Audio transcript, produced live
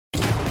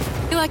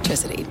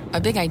Electricity,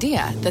 a big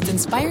idea that's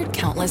inspired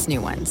countless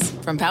new ones.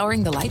 From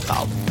powering the light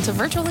bulb to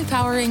virtually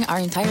powering our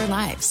entire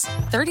lives.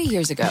 30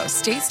 years ago,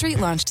 State Street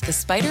launched the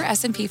SPDR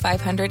S&P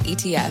 500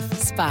 ETF,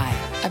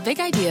 SPY. A big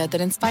idea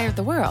that inspired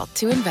the world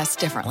to invest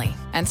differently.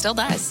 And still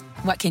does.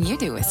 What can you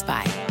do with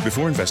SPY?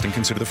 Before investing,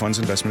 consider the fund's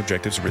investment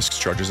objectives, risks,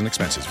 charges, and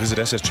expenses. Visit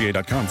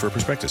ssga.com for a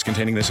prospectus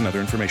containing this and other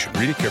information.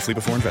 Read it carefully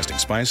before investing.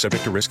 SPY is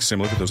subject to risks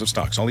similar to those of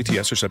stocks. All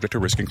ETFs are subject to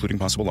risk, including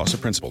possible loss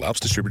of principal. Alps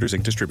Distributors,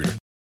 Inc. Distributor.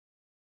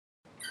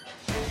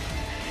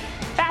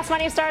 Fast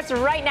Money starts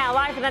right now,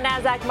 live from the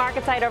NASDAQ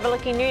market site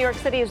overlooking New York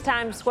City's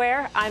Times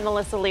Square. I'm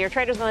Melissa Lee. Our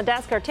traders on the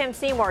desk are Tim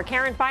Seymour,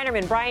 Karen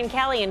Feinerman, Brian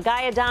Kelly, and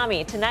Guy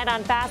Adami. Tonight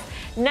on Fast,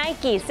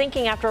 Nike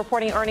sinking after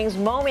reporting earnings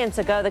moments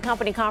ago. The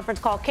company conference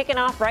call kicking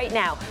off right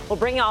now. We'll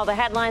bring you all the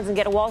headlines and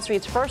get Wall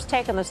Street's first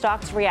take on the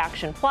stock's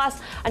reaction.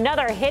 Plus,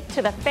 another hit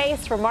to the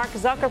face for Mark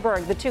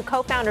Zuckerberg, the two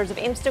co-founders of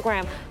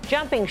Instagram,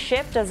 jumping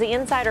ship. Does the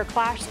insider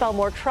clash spell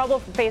more trouble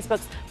for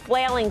Facebook's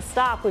flailing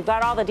stock? We've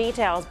got all the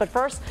details. But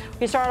first,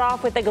 we start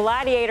off with the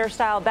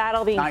gladiator-style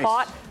battle being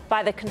fought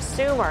by the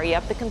consumer.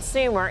 Yep, the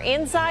consumer.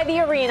 Inside the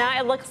arena,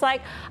 it looks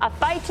like a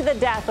fight to the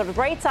death with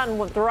rates on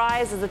the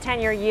rise as the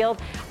 10-year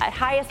yield at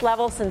highest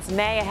level since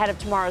May ahead of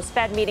tomorrow's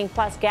Fed meeting,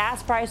 plus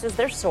gas prices,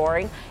 they're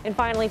soaring. And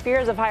finally,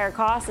 fears of higher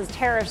costs as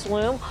tariffs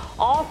loom.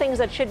 All things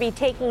that should be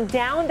taking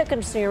down the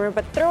consumer,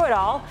 but through it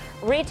all,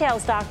 retail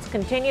stocks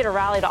continue to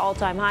rally to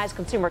all-time highs.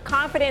 Consumer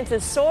confidence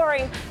is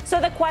soaring. So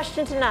the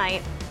question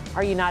tonight,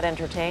 are you not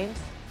entertained?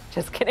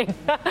 Just kidding.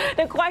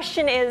 The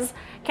question is,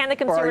 can the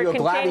consumer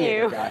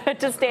continue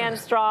to stand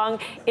strong?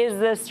 Is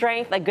the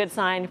strength a good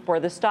sign for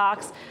the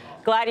stocks?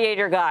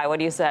 Gladiator Guy, what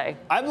do you say?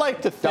 I'd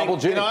like to think,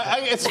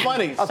 it's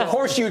funny. Of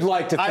course you'd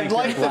like to think. I'd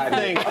like to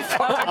think.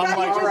 I'm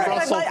like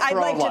Russell Crowe. I'd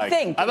like to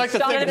think. I'd like to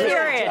think.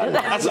 Period.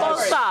 Full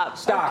stop.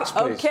 Stocks,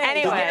 please. Okay.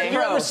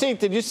 Anyway.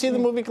 Did you see the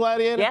movie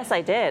Gladiator? Yes,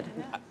 I did.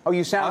 Oh,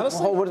 you sound.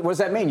 What does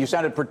that mean? You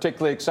sounded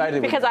particularly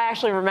excited. Because I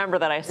actually remember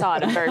that I saw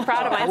it. I'm very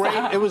proud of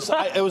myself.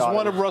 It was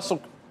one of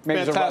Russell's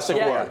fantastic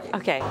work.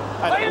 Okay.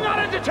 Are you not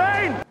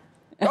entertained?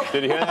 Oh,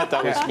 did you hear that?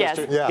 That was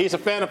yes. He's a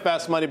fan of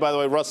Fast Money, by the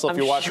way. Russell, if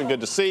you're watching,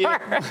 good to see you.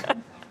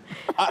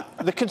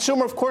 The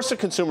consumer, of course, the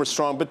consumer is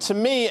strong. But to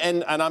me,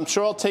 and I'm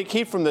sure I'll take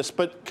heat from this,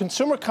 but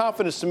consumer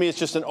confidence to me is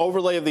just an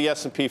overlay of the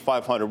S&P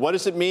 500. What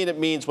does it mean? It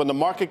means when the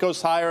market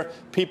goes higher,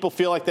 people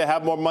feel like they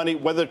have more money,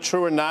 whether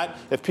true or not.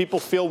 If people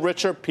feel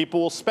richer,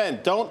 people will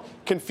spend. Don't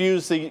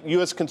confuse the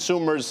U.S.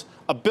 consumer's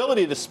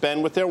ability to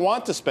spend with their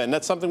want to spend.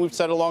 That's something we've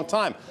said a long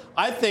time.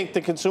 I think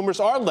the consumers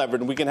are levered,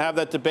 and we can have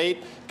that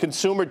debate.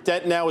 Consumer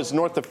debt now is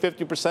north of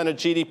 50% of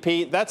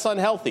GDP. That's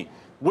unhealthy.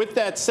 With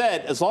that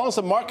said, as long as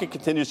the market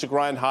continues to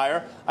grind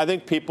higher, I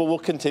think people will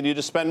continue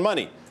to spend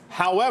money.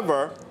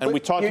 However, and we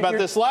talked about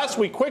this last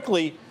week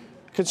quickly,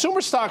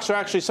 consumer stocks are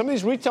actually, some of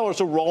these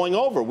retailers are rolling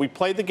over. We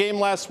played the game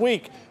last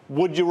week.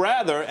 Would you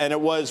rather, and it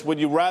was, would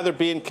you rather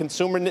be in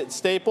consumer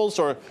staples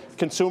or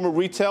consumer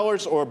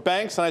retailers or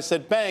banks? And I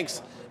said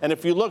banks. And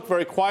if you look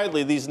very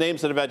quietly, these names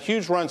that have had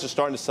huge runs are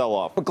starting to sell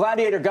off. But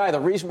Gladiator Guy, the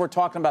reason we're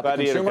talking about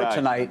the consumer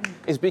tonight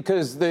is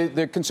because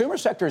the consumer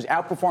sector is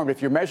outperformed.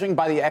 If you're measuring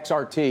by the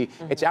XRT,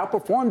 it's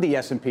outperformed the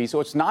S&P. So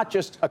it's not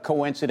just a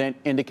coincident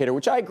indicator,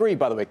 which I agree,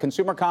 by the way.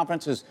 Consumer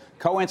confidence is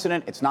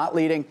coincident. It's not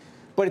leading.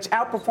 But it's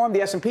outperformed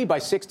the S&P by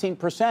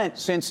 16%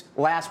 since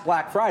last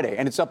Black Friday,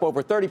 and it's up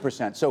over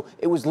 30%. So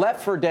it was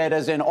left for dead,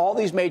 as in all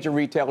these major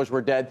retailers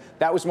were dead.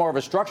 That was more of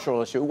a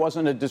structural issue. It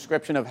wasn't a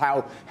description of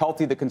how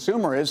healthy the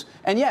consumer is.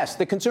 And yes,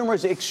 the consumer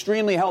is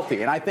extremely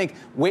healthy. And I think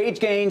wage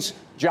gains,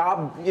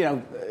 job,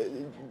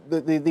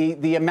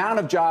 the amount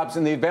of jobs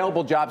and the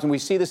available jobs, and we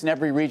see this in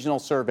every regional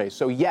survey.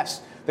 So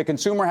yes, the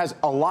consumer has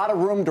a lot of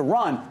room to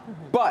run,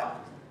 but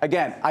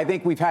again, I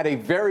think we've had a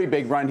very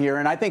big run here,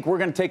 and I think we're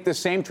going to take this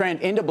same trend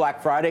into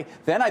Black Friday.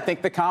 Then I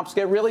think the comps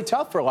get really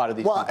tough for a lot of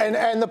these people.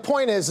 And the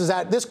point is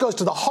that this goes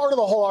to the heart of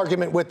the whole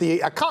argument with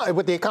the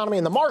economy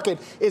and the market,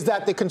 is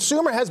that the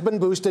consumer has been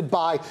boosted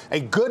by a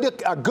good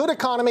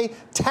economy,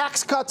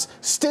 tax cuts,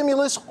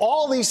 stimulus,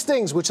 all these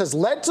things, which has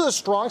led to a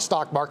strong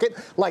stock market.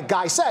 Like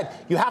Guy said,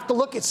 you have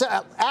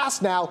to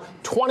ask now,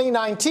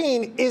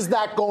 2019, is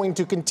that going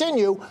to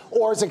continue,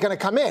 or is it going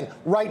to come in?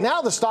 Right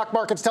now, the stock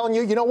market's telling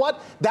you, you know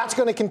what, that's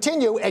going to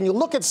continue. And you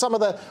look at some of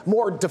the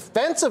more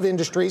defensive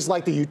industries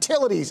like the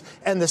utilities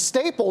and the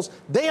staples,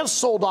 they have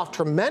sold off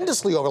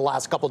tremendously over the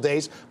last couple of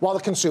days while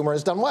the consumer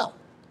has done well.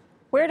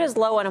 Where does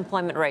low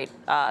unemployment rate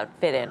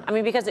fit in? I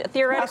mean, because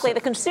theoretically, the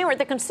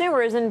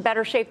consumer is in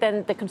better shape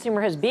than the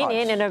consumer has been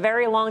in a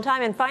very long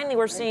time. And finally,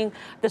 we're seeing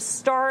the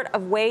start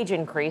of wage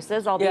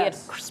increases, albeit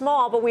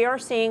small, but we are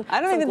seeing.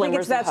 I don't even think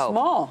it's that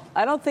small.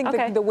 I don't think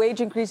the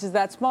wage increase is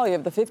that small. You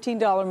have the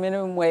 $15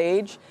 minimum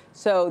wage,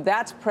 so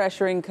that's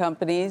pressuring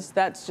companies.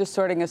 That's just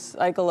starting a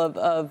cycle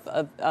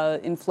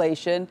of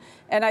inflation.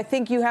 And I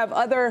think you have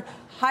other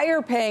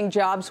higher paying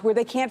jobs where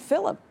they can't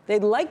fill them.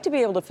 They'd like to be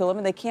able to fill them,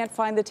 and they can't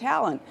find the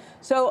talent.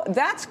 So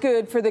that's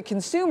good for the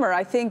consumer.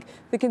 I think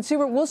the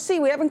consumer, we'll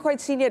see. We haven't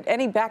quite seen yet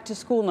any back to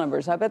school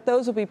numbers. I bet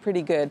those will be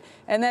pretty good.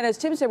 And then, as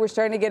Tim said, we're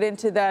starting to get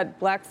into that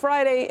Black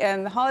Friday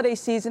and the holiday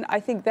season. I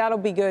think that'll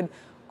be good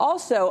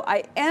Also,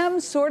 I am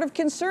sort of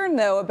concerned,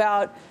 though,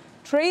 about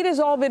trade has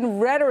all been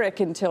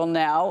rhetoric until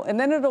now, and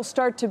then it'll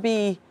start to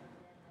be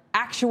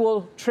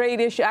actual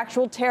trade issue,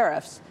 actual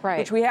tariffs,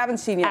 which we haven't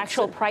seen yet.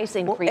 Actual price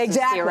increases,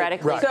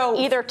 theoretically. Right. So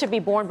either to be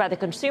borne by the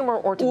consumer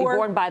or to be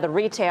borne by the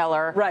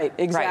retailer. Right,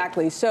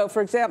 exactly. Right. So,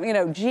 for example,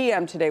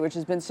 GM today, which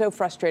has been so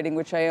frustrating,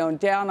 which I own,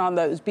 down on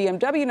those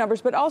BMW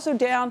numbers, but also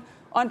down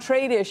on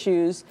trade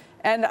issues.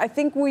 And I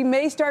think we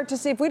may start to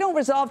see, if we don't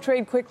resolve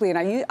trade quickly,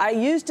 and I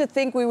used to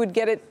think we would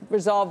get it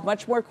resolved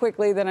much more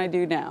quickly than I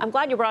do now. I'm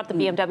glad you brought up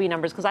the BMW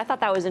numbers, because I thought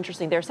that was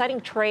interesting. They're citing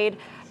trade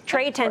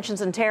tensions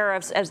and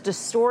tariffs as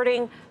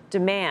distorting the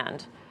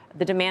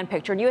demand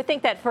picture. And you would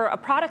think that for a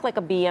product like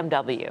a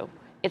BMW,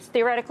 it's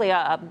theoretically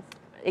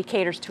it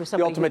caters to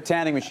somebody. The ultimate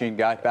tanning machine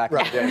guy back in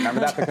the day.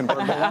 Remember that, the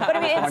convertible one? But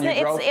I mean,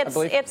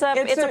 it's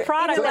a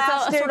product.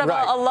 It's a sort of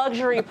a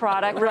luxury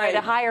product, right?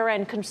 A higher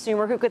end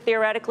consumer who could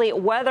theoretically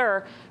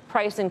weather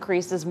price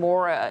increases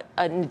more,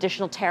 an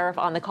additional tariff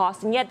on the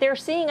cost, and yet they're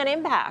seeing an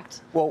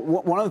impact. Well,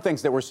 one of the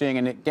things that we're seeing,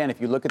 and again, if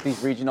you look at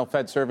these regional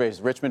Fed surveys,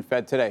 Richmond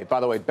Fed today,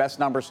 by the way, best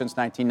number since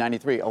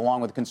 1993,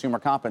 along with consumer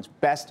confidence,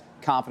 best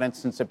confidence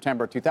since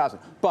September 2000.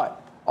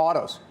 But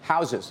autos,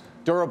 houses,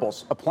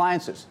 durables,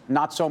 appliances,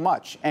 not so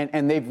much.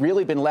 And they've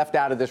really been left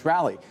out of this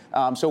rally.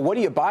 So what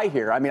do you buy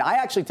here? I mean, I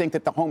actually think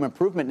that the home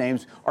improvement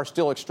names are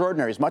still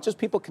extraordinary. As much as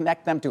people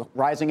connect them to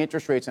rising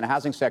interest rates in the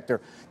housing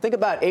sector, think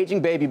about aging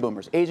baby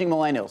boomers, aging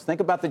millennials. Think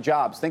about the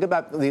jobs. Think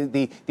about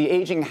the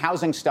aging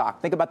housing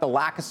stock. Think about the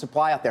lack of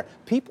supply out there.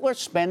 People are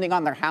spending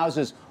on their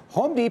houses.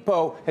 Home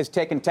Depot has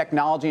taken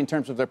technology in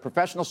terms of their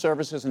professional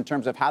services, in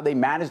terms of how they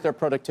manage their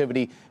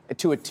productivity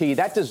to a T.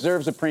 That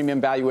deserves a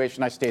premium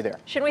valuation. I stay there.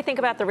 Shouldn't we think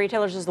about the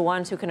retailers as the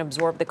ones who can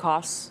absorb the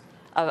costs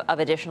of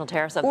additional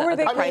tariffs, of or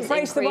the price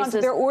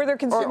increases? Or their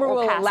consumer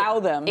will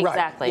allow them.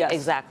 Exactly, yes.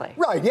 Exactly.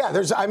 Right, yeah.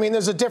 There's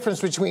a difference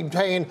between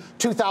paying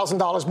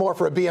 $2,000 more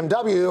for a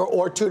BMW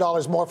or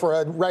 $2 more for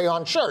a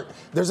rayon shirt.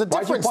 There's a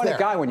difference there. Why'd you point at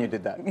Guy when you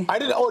did that? I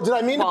didn't. Oh, did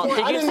I mean to point?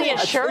 Did you see a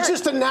shirt? It's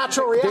just a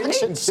natural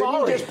reaction. Sorry.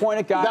 Didn't you just point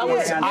at Guy? That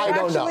was. I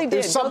don't know. Did.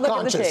 It's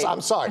subconscious.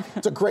 I'm sorry.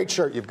 It's a great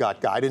shirt you've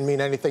got, Guy. I didn't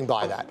mean anything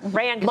by that.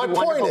 Rayon can do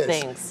wonderful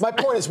things. My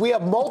point is, we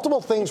have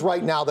multiple things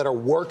right now that are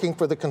working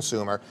for the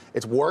consumer.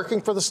 It's working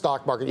for the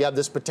stock market. You have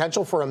this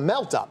potential for a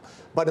melt up.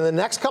 But in the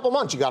next couple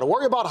months, you got to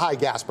worry about high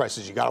gas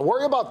prices. You got to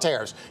worry about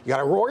tariffs. You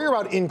got to worry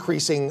about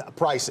increasing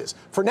prices.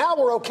 For now,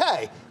 we're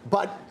okay.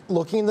 But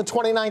looking into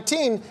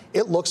 2019,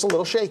 it looks a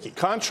little shaky.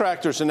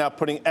 Contractors are now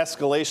putting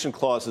escalation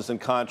clauses in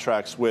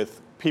contracts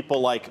with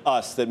people like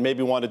us that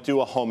maybe want to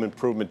do a home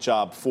improvement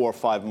job 4 or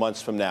 5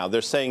 months from now.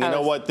 They're saying, you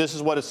know what, this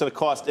is what it's going to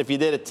cost. If you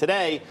did it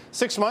today,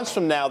 6 months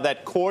from now,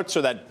 that quartz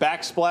or that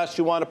backsplash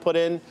you want to put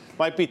in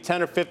might be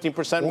 10 or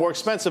 15% more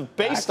expensive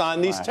based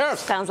on these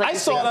tariffs. Sounds like I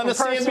saw it on the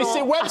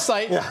CNBC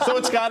website, so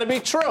it's got to be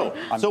true.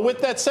 So with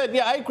that said,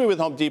 yeah, I agree with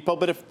Home Depot,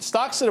 but if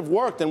stocks that have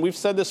worked, and we've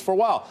said this for a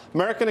while,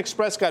 American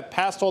Express got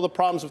past all the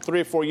problems of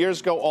 3 or 4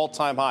 years ago,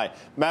 all-time high.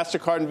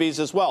 MasterCard and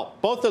Visa as well.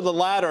 Both of the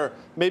latter,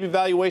 maybe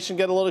valuation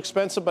get a little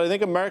expensive, but I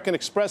think American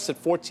Express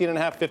at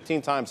 14.5,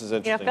 15 times is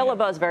interesting. Phil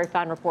LeBeau is a very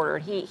fine reporter.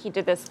 He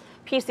did this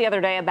piece the other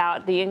day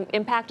about the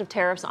impact of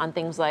tariffs on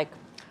things like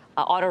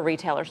auto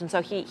retailers. And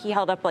so he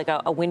held up like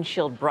a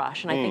windshield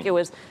brush. And I think it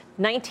was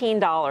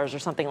 $19 or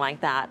something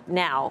like that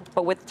now.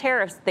 But with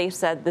tariffs,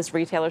 this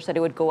retailer said it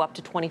would go up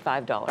to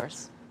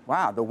 $25.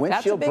 Wow, the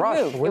windshield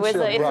brush. It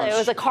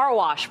was a car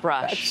wash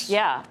brush.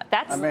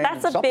 That's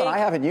a something big. I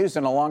haven't used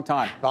in a long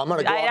time. I'm going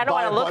to go. I don't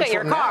want to look at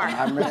your car.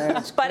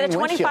 But a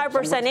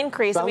 25%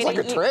 increase. Sounds like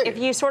a trade. If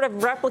you sort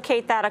of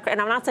replicate that, and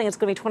I'm not saying it's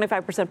going to be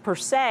 25% per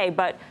se,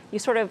 but you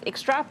sort of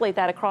extrapolate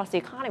that across the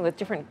economy with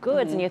different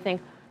goods, and you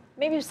think,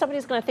 maybe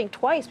somebody's going to think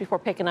twice before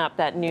picking up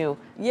that new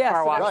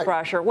car wash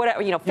brush or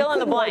whatever, fill in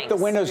the blanks. The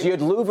windows, you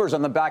had louvers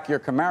on the back of your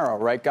Camaro,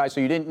 right, guys?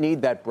 So you didn't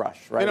need that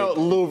brush, right?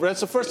 Louvre,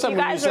 that's the first time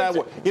we used that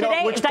word.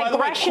 Today, which, by the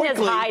way, digression is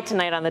high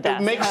tonight on the desk.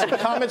 It makes the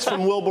comments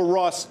from Wilbur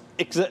Ross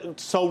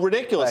so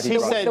ridiculous. He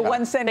said the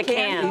 1 cent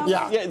can.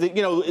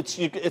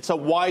 It's a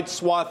wide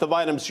swath of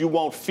items. You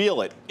won't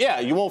feel it. Yeah,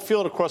 you won't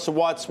feel it across a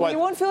wide swath. You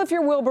won't feel it if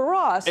you're Wilbur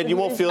Ross. And you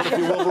won't feel it if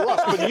you're Wilbur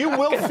Ross. But you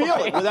will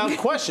feel it without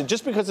question.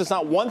 Just because it's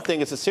not one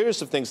thing, it's a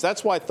series of things.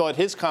 That's why I thought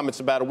his comments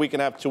about a week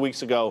and a half, 2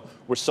 weeks ago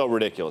were so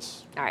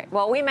ridiculous. All right.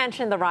 Well, we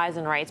mentioned the rise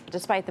in rates, but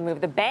despite the move,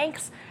 the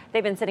banks,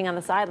 they've been sitting on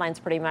the sidelines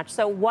pretty much.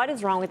 So what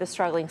is wrong with the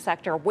struggling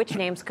sector? Which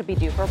names could be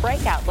due for a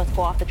breakout? Let's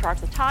go off the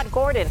charts with Todd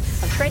Gordon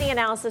of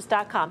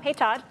TradingAnalysis.com. Hey,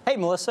 Todd. Hey,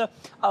 Melissa.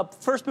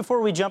 First,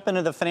 before we jump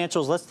into the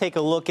financials, let's take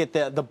a look at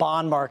the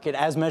bond market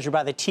as measured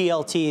by the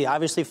TLT.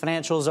 Obviously,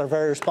 financials are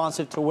very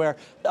responsive to where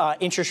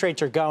interest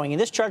rates are going.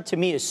 And this chart, to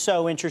me, is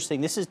so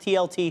interesting. This is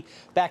TLT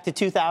back to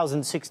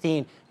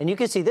 2016. And you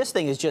can see this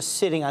thing is just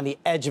sitting on the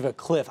edge of a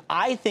cliff.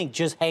 I think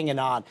just hanging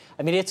on.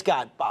 I mean, it's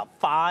got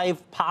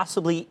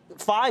possibly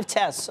five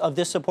tests of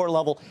this support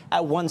level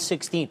at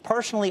 116.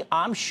 Personally,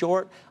 I'm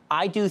short.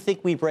 I do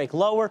think we break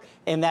lower,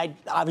 and that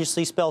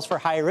obviously spells for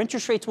higher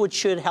interest rates, which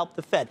should help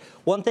the Fed.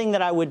 One thing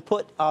that I would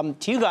put to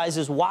you guys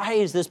is, why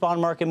is this bond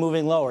market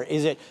moving lower?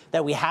 Is it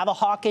that we have a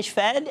hawkish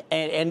Fed,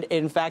 and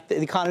in fact,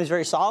 the economy is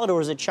very solid,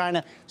 or is it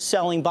China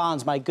selling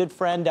bonds? My good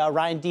friend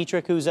Ryan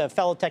Dietrich, who's a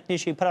fellow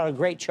technician, put out a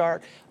great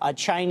chart.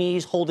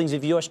 Chinese holdings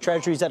of U.S.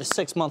 Treasuries at a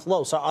 6-month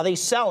low. So are they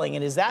selling?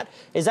 And is that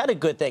a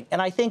good thing?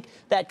 And I think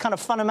that kind of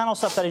fundamental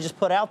stuff that I just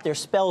put out there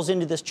spells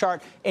into this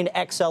chart in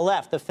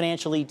XLF, the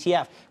financial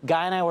ETF.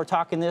 Guy and I were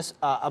talking this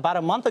about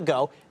a month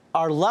ago.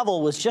 Our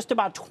level was just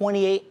about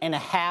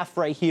 28.5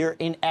 right here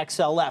in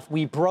XLF.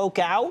 We broke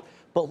out,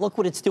 but look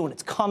what it's doing.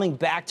 It's coming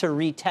back to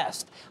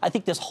retest. I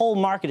think this whole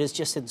market is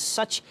just in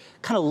such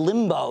kind of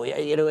limbo.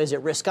 Is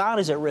it risk on?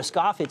 Is it risk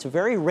off? It's a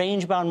very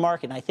range-bound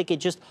market, and I think it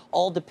just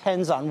all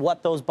depends on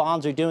what those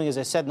bonds are doing, as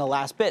I said in the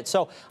last bit.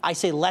 So I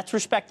say let's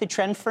respect the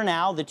trend for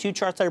now. The two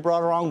charts that I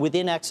brought along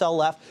within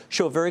XLF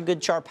show a very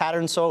good chart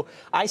pattern. So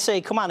I say,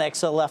 come on,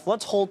 XLF,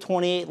 let's hold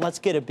 28. Let's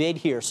get a bid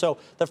here. So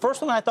the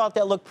first one I thought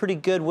that looked pretty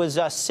good was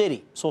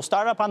Citi. So we'll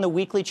start up on the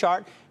weekly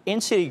chart in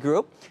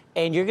Citigroup.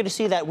 And you're going to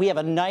see that we have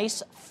a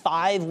nice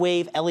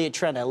 5-wave Elliott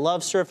trend. I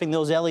love surfing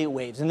those Elliott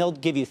waves. And they'll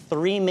give you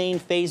 3 main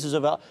phases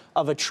of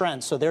a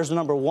trend. So there's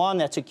number 1,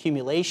 that's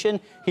accumulation.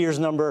 Here's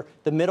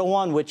the middle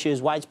one, which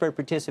is widespread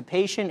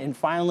participation. And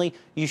finally,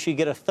 you should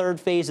get a 3rd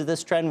phase of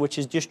this trend, which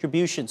is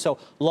distribution. So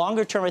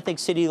longer term, I think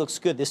Citi looks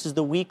good. This is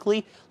the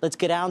weekly. Let's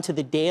get down to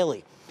the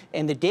daily.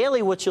 And the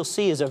daily, what you'll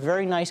see is a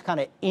very nice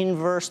kind of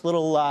inverse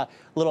little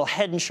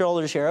head and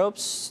shoulders here.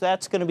 Oops,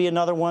 that's going to be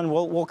another one.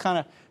 We'll kind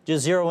of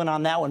just zero in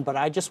on that one. But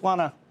I just want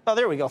to, oh,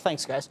 there we go.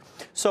 Thanks, guys.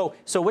 So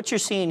what you're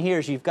seeing here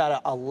is you've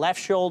got a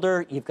left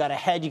shoulder, you've got a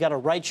head, you've got a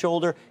right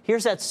shoulder.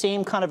 Here's that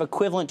same kind of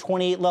equivalent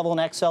 28 level in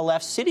XLF.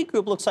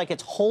 Citigroup looks like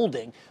it's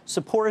holding.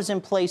 Support is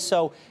in place.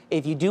 So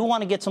if you do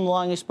want to get some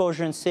long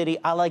exposure in Citi,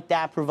 I like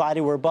that,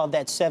 provided we're above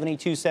that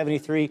 72,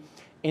 73.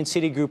 In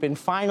Citigroup. And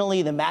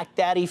finally, the Mac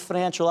Daddy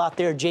financial out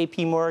there,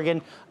 JP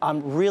Morgan,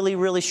 really,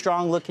 really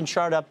strong looking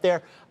chart up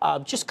there.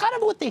 Just kind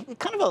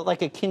of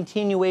like a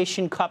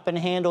continuation cup and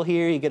handle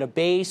here. You get a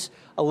base,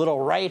 a little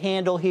right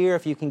handle here.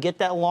 If you can get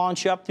that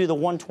launch up through the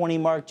 120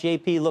 mark,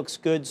 JP looks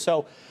good.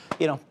 So,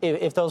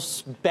 if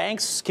those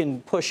banks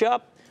can push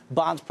up,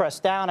 bonds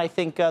press down, I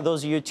think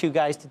those are your two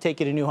guys to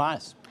take you to new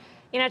highs.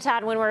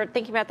 Todd, when we're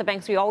thinking about the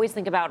banks, we always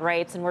think about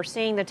rates, and we're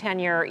seeing the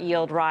 10-year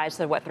yield rise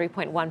to,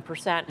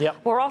 3.1%. Yep.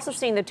 We're also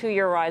seeing the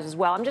 2-year rise as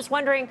well. I'm just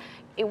wondering,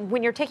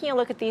 when you're taking a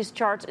look at these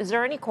charts, is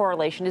there any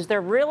correlation? Is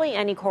there really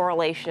any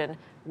correlation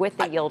with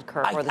the yield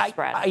curve or the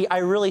spread? I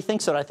really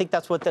think so. I think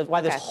that's why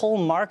this whole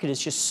market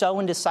is just so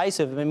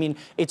indecisive. I mean,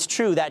 it's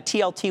true that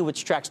TLT,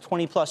 which tracks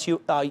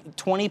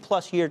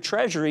 20-plus year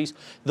treasuries,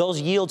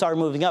 those yields are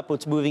moving up.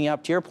 What's moving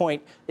up, to your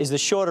point, is the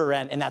shorter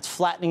end, and that's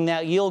flattening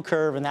that yield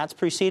curve, and that's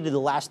preceded the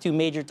last 2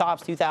 major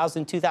tops,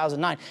 2000 and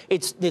 2009.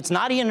 It's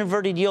not an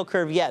inverted yield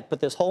curve yet, but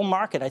this whole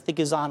market, I think,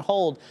 is on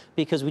hold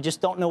because we just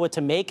don't know what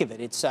to make of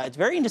it. It's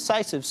very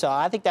indecisive, so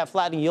I think that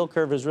flattening yield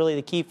curve is really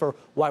the key for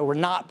why we're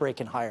not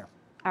breaking higher.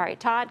 All right,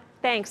 Todd,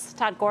 thanks.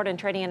 Todd Gordon,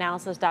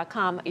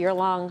 tradinganalysis.com. You're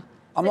long.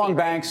 I'm long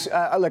banks.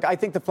 Look, I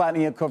think the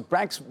flattening yield curve,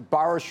 banks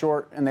borrow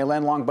short and they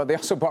lend long, but they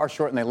also borrow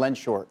short and they lend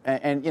short.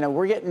 And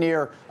we're getting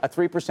near a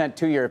 3%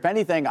 2-year. If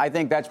anything, I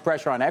think that's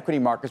pressure on equity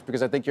markets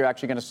because I think you're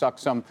actually going to suck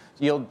some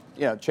yield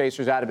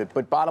chasers out of it.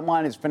 But bottom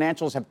line is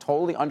financials have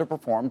totally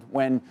underperformed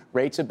when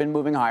rates have been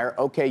moving higher.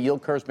 Okay,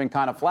 yield curve's been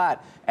kind of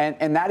flat.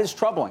 And that is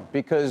troubling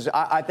because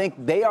I think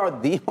they are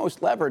the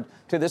most levered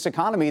to this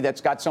economy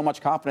that's got so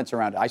much confidence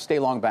around it. I stay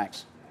long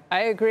banks.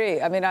 I agree.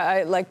 I mean,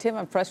 I like Tim.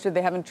 I'm frustrated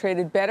they haven't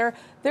traded better.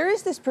 There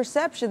is this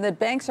perception that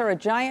banks are a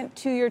giant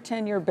 2-year,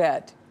 10-year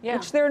bet,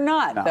 which they're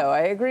not, though.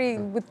 I agree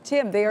with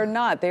Tim. They are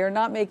not. They are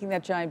not making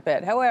that giant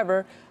bet.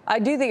 However, I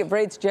do think if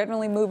rates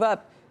generally move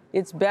up,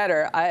 it's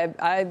better.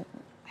 I'm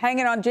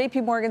hanging on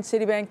JP Morgan,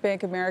 Citibank,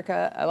 Bank of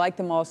America. I like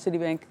them all.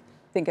 Citibank,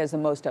 I think, has the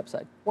most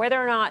upside.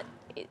 Whether or not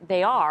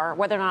they are,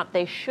 whether or not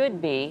they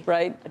should be,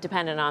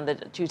 dependent on the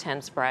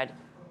 210 spread.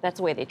 That's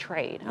the way they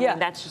trade. I mean,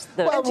 that's just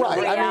the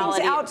reality. I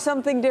mean, out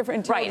something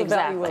different until the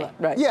value will up.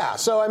 Right. Yeah,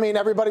 so, I mean,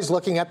 everybody's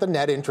looking at the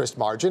net interest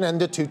margin, and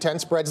the 210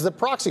 spread is the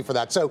proxy for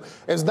that. So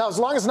as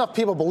long as enough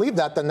people believe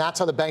that, then that's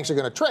how the banks are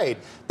going to trade.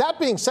 That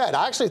being said,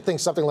 I actually think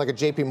something like a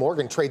JP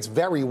Morgan trades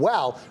very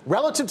well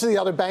relative to the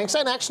other banks,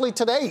 and actually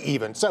today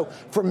even. So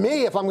for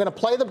me, if I'm going to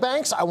play the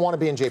banks, I want to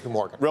be in JP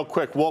Morgan. Real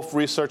quick, Wolf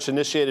Research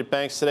initiated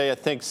banks today. I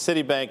think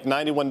Citibank,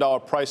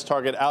 $91 price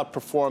target,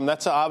 outperformed.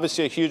 That's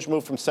obviously a huge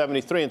move from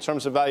 73. In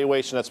terms of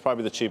valuation, that's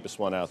probably the cheapest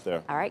one out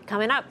there. All right,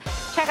 coming up,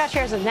 check out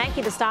shares of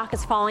Nike. The stock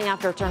is falling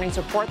after its earnings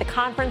report. The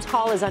conference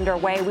call is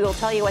underway. We will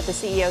tell you what the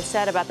CEO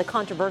said about the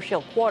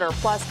controversial quarter.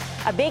 Plus,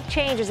 a big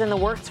change is in the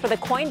works for the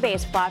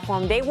Coinbase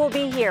platform. They will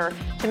be here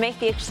to make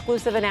the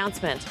exclusive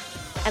announcement.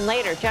 And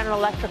later, General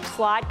Electric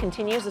slide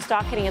continues, the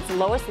stock hitting its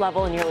lowest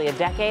level in nearly a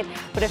decade.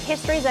 But if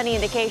history is any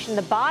indication,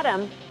 the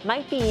bottom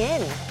might be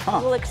in.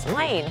 We'll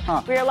explain.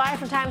 We are live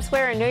from Times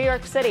Square in New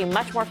York City.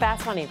 Much more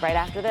Fast Money right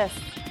after this.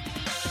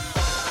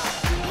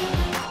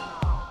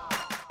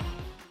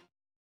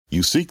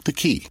 You seek the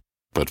key.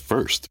 But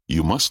first,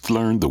 you must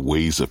learn the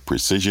ways of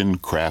precision,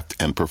 craft,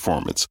 and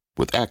performance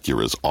with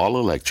Acura's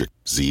all-electric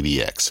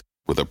ZDX.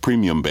 With a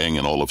premium Bang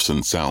 &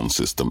 Olufsen sound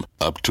system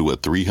up to a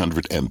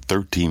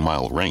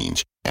 313-mile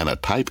range and a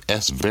Type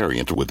S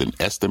variant with an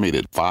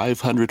estimated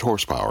 500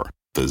 horsepower,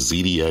 the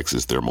ZDX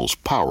is their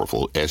most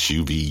powerful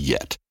SUV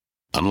yet.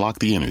 Unlock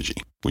the energy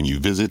when you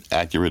visit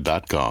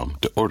Acura.com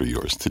to order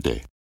yours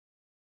today.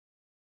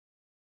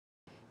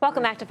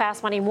 Welcome back to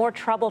Fast Money. More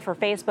trouble for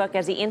Facebook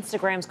as the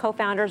Instagram's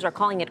co-founders are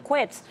calling it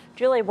quits.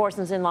 Julia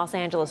Boorstin's in Los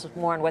Angeles with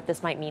more on what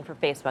this might mean for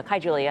Facebook. Hi,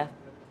 Julia.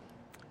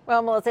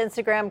 Well, Melissa,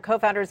 Instagram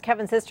co-founders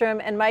Kevin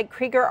Systrom and Mike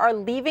Krieger are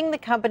leaving the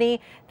company.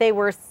 They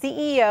were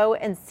CEO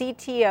and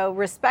CTO,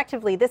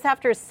 respectively. This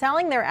after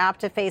selling their app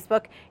to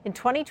Facebook in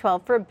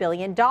 2012 for $1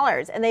 billion.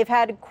 And they've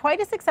had quite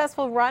a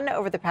successful run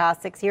over the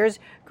past 6 years,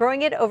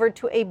 growing it over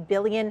to 1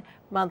 billion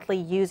monthly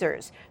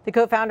users. The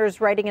co-founders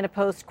writing in a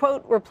post,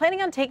 quote, "We're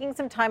planning on taking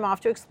some time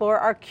off to explore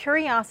our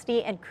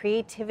curiosity and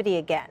creativity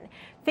again."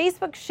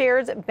 Facebook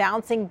shares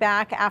bouncing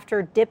back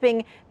after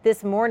dipping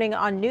this morning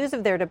on news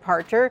of their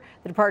departure,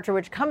 the departure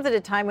which comes at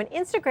a time when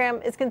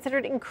Instagram is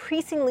considered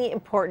increasingly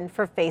important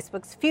for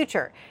Facebook's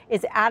future.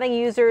 It's adding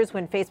users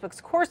when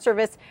Facebook's core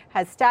service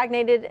has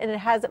stagnated and it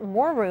has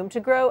more room to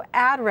grow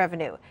ad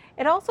revenue.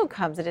 It also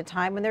comes at a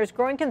time when there's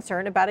growing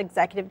concern about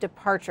executive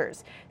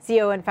departures.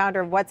 CEO and founder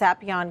of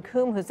WhatsApp, Jan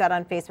Koum, who sat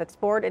on Facebook's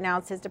board,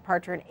 announced his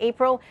departure in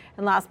April.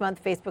 And last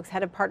month, Facebook's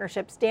head of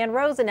partnerships, Dan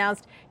Rose,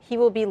 announced he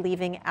will be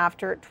leaving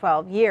after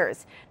 12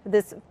 years.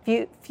 This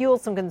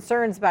fuels some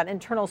concerns about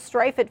internal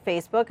strife at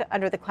Facebook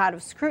under the cloud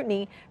of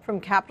scrutiny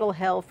from Capitol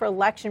Hill for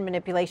election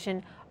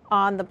manipulation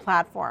on the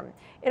platform.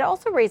 It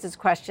also raises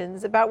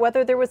questions about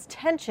whether there was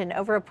tension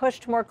over a push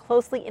to more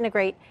closely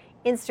integrate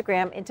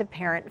Instagram into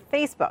parent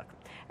Facebook.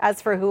 As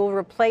for who will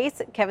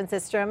replace Kevin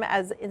Systrom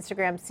as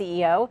Instagram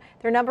CEO,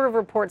 there are a number of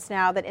reports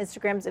now that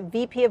Instagram's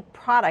VP of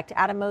Product,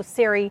 Adam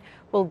Mosseri,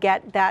 will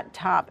get that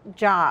top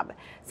job.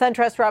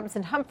 SunTrust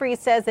Robinson Humphreys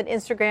says that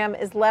Instagram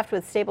is left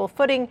with stable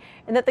footing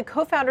and that the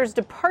co-founder's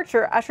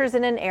departure ushers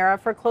in an era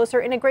for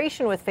closer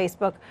integration with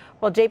Facebook,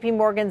 while JP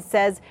Morgan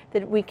says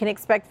that we can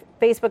expect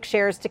Facebook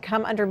shares to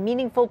come under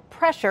meaningful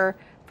pressure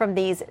from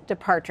these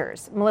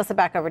departures. Melissa,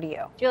 back over to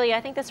you. Julia,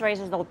 I think this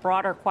raises the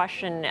broader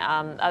question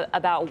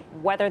about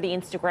whether the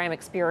Instagram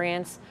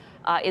experience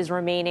is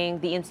remaining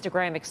the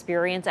Instagram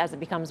experience as it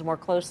becomes more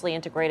closely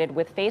integrated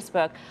with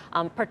Facebook,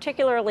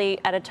 particularly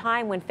at a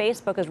time when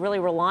Facebook is really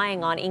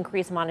relying on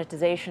increased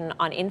monetization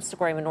on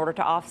Instagram in order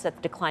to offset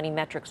the declining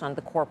metrics on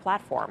the core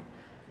platform.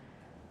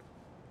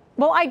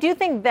 Well, I do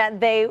think that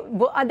they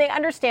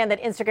understand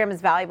that Instagram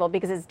is valuable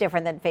because it's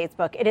different than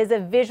Facebook. It is a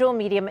visual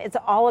medium. It's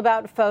all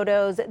about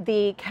photos.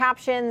 The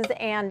captions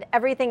and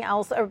everything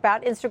else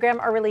about Instagram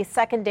are really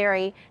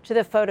secondary to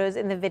the photos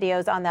and the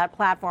videos on that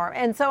platform.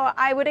 And so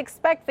I would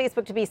expect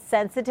Facebook to be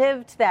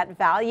sensitive to that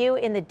value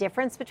in the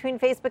difference between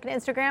Facebook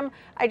and Instagram.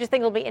 I just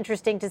think it'll be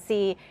interesting to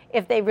see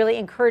if they really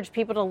encourage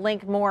people to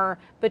link more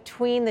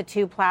between the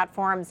two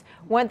platforms.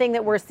 One thing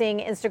that we're seeing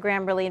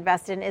Instagram really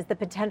invest in is the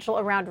potential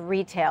around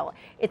retail.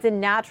 It's a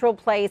natural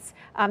place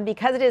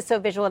because it is so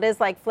visual. It is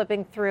like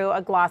flipping through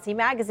a glossy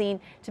magazine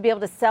to be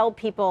able to sell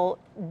people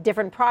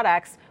different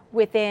products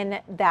within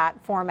that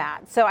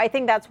format. So I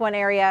think that's one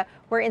area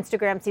where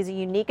Instagram sees a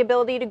unique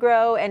ability to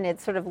grow, and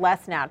it's sort of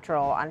less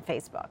natural on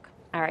Facebook.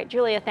 All right,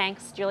 Julia,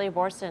 thanks. Julia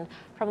Boorstin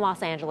from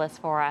Los Angeles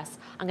for us.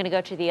 I'm going to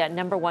go to the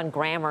number one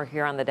grammar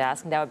here on the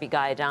desk, and that would be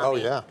Guy Adami. Oh,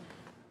 yeah.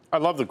 I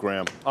love the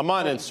gram. I'm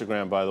on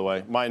Instagram, by the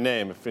way. My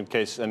name, if in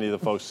case any of the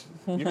folks,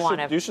 you should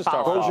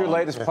start following. What was your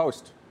latest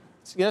post?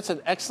 Yeah, that's an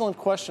excellent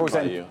question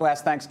by you.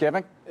 Last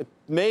Thanksgiving?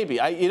 Maybe.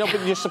 But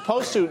you're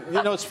supposed to,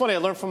 it's funny, I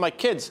learned from my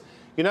kids,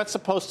 you're not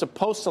supposed to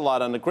post a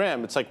lot on the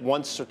gram. It's like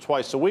once or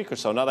twice a week or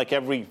so, not like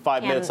every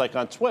 5 minutes like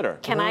on Twitter.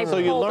 Can I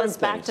pull this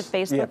back to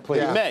Facebook? Yeah,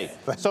 please. You may.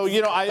 So,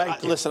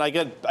 listen, I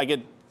get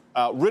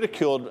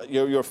ridiculed,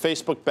 your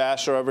Facebook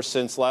basher ever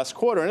since last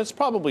quarter, and it's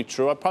probably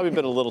true. I've probably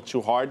been a little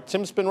too hard.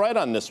 Tim's been right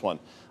on this one.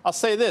 I'll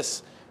say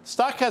this.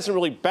 Stock hasn't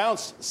really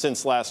bounced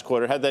since last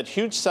quarter. Had that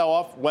huge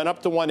sell-off, went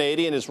up to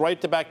 180, and is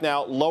right to back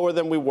now, lower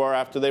than we were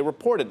after they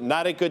reported.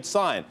 Not a good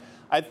sign.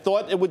 I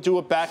thought it would do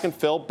a back and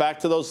fill, back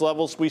to those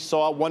levels we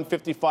saw,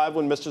 155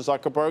 when Mr.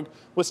 Zuckerberg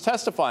was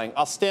testifying.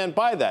 I'll stand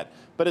by that.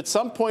 But at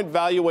some point,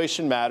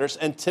 valuation matters.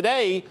 And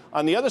today,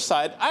 on the other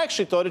side, I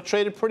actually thought it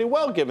traded pretty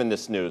well given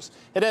this news.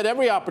 It had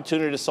every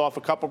opportunity to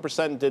soften a couple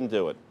percent and didn't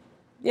do it.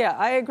 Yeah,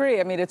 I agree.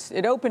 I mean,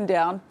 it opened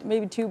down,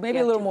 maybe a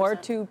little 2%. More,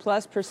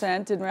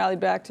 2+%, and rallied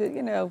back to,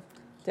 down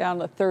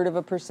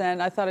 1/3%.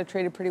 I thought it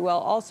traded pretty well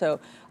also.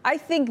 I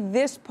think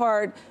this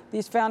part,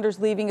 these founders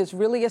leaving, is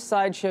really a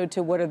sideshow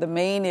to what are the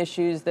main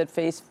issues that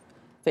face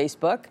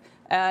Facebook.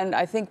 And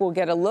I think we'll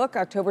get a look.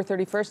 October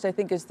 31st, I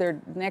think, is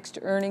their next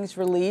earnings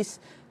release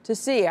to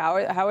see how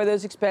are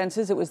those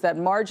expenses. It was that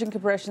margin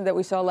compression that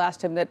we saw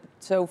last time that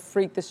so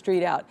freaked the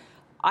street out.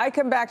 I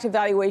come back to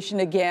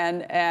valuation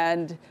again,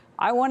 and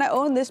I want to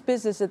own this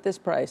business at this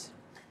price.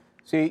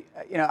 See,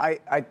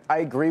 I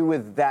agree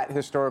with that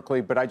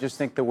historically, but I just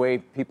think the way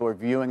people are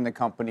viewing the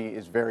company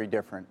is very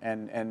different.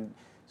 And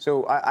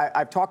So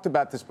I've talked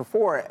about this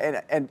before,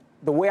 and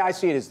the way I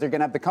see it is they're going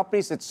to have the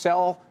companies that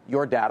sell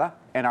your data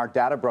and our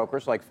data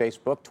brokers like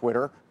Facebook,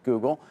 Twitter,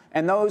 Google,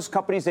 and those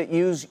companies that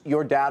use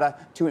your data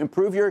to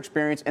improve your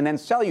experience and then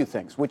sell you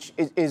things, which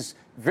is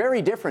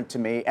very different to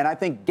me. And I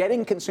think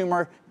getting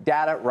consumer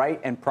data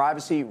right and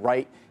privacy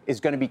right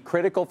is going to be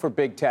critical for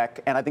big tech,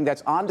 and I think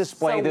that's on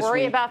display this week. So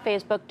worry about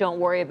Facebook,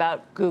 don't worry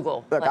about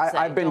Google. Look,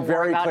 I've been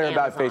very clear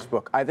about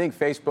Facebook. I think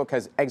Facebook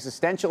has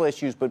existential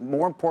issues, but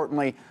more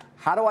importantly,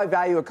 how do I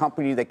value a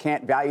company that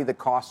can't value the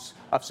costs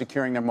of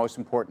securing their most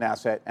important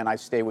asset? And I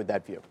stay with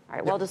that view. All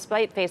right. Well,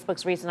 despite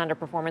Facebook's recent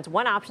underperformance,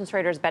 one options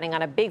trader is betting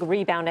on a big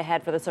rebound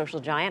ahead for the social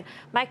giant.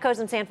 Mike Coe's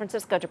in San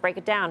Francisco to break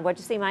it down. What'd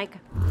you see, Mike?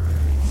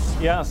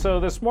 Yeah, so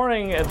this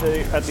morning at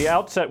the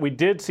outset, we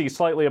did see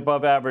slightly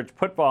above average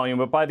put volume,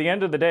 but by the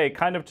end of the day,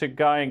 kind of to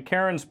Guy and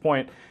Karen's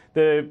point,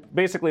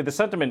 basically the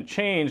sentiment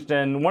changed,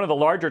 and one of the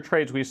larger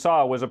trades we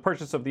saw was a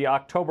purchase of the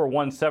October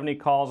 170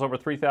 calls. Over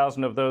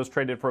 3,000 of those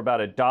traded for about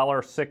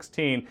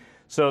 $1.16.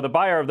 So the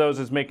buyer of those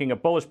is making a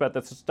bullish bet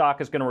that the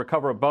stock is going to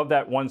recover above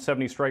that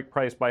 170 strike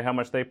price by how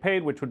much they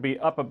paid, which would be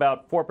up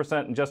about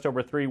 4% in just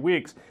over 3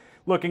 weeks.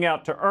 Looking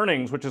out to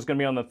earnings, which is going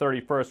to be on the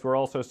 31st, we're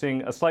also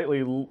seeing a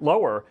slightly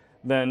lower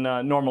than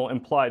normal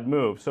implied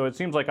move. So it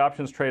seems like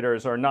options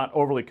traders are not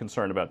overly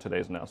concerned about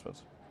today's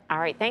announcements. All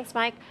right, thanks,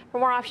 Mike. For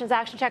more options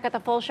action, check out the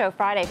full show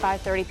Friday,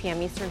 5:30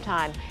 p.m. Eastern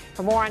Time.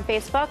 For more on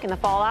Facebook and the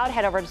fallout,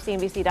 head over to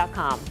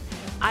CNBC.com.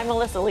 I'm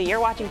Melissa Lee. You're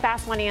watching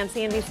Fast Money on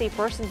CNBC,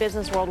 first in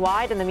business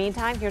worldwide. In the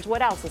meantime, here's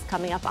what else is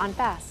coming up on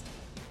Fast.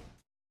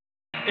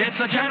 It's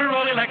a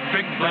General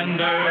Electric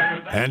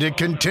blender. And it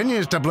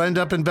continues to blend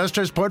up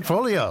investors'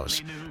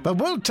 portfolios. But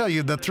we'll tell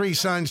you the 3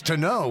 signs to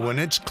know when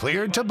it's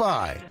cleared to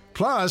buy.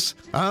 Plus,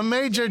 a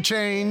major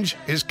change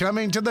is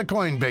coming to the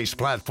Coinbase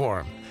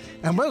platform.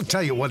 And we'll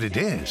tell you what it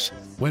is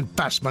when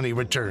Fast Money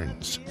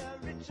returns.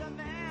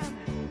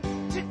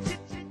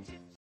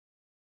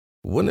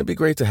 Wouldn't it be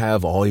great to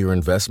have all your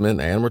investment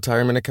and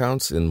retirement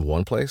accounts in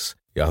one place?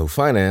 Yahoo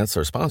Finance,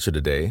 our sponsor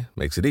today,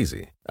 makes it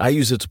easy. I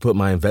use it to put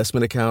my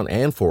investment account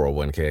and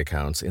 401k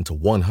accounts into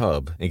one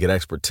hub and get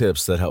expert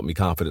tips that help me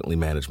confidently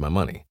manage my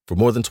money. For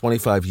more than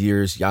 25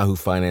 years, Yahoo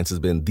Finance has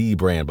been the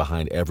brand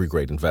behind every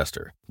great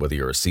investor. Whether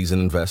you're a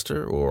seasoned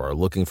investor or are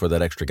looking for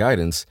that extra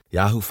guidance,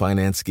 Yahoo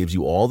Finance gives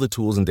you all the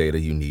tools and data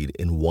you need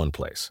in one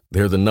place.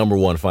 They're the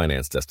 #1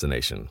 finance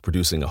destination,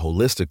 producing a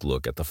holistic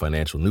look at the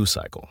financial news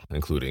cycle,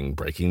 including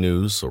breaking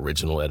news,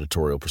 original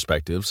editorial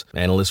perspectives,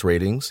 analyst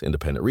ratings,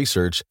 independent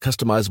research,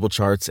 customizable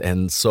charts,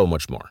 and so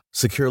much more.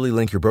 Securely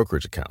link your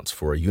brokerage accounts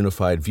for a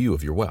unified view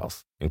of your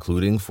wealth,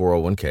 including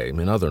 401k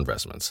and other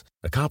investments.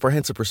 A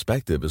comprehensive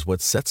perspective is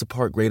what sets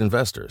apart great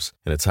investors,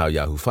 and it's how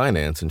Yahoo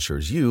Finance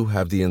ensures you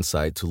have the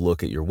insight to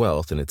look at your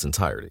wealth in its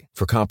entirety.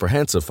 For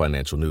comprehensive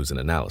financial news and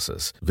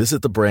analysis,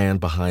 visit the brand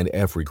behind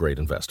every great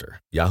investor,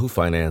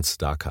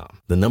 yahoofinance.com,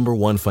 the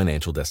 #1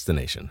 financial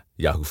destination,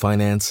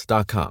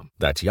 yahoofinance.com.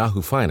 That's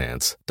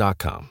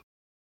yahoofinance.com.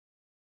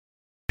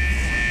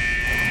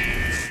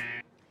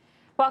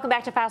 Welcome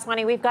back to Fast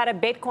Money. We've got a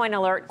Bitcoin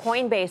alert.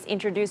 Coinbase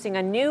introducing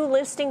a new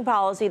listing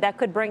policy that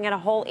could bring in a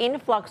whole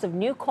influx of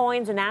new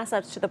coins and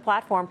assets to the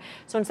platform.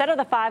 So instead of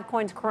the 5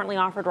 coins currently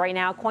offered right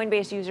now,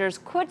 Coinbase users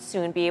could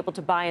soon be able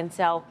to buy and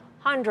sell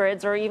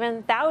hundreds or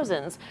even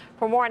thousands.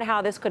 For more on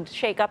how this could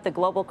shake up the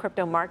global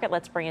crypto market,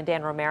 let's bring in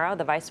Dan Romero,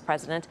 the vice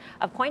president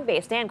of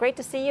Coinbase. Dan, great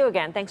to see you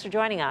again. Thanks for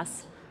joining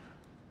us.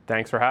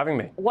 Thanks for having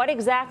me. What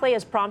exactly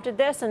has prompted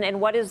this, and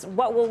what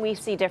will we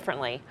see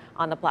differently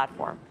on the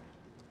platform?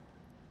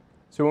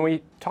 So when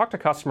we talk to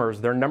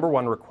customers, their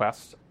 #1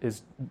 request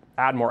is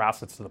add more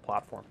assets to the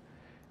platform.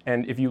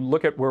 And if you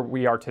look at where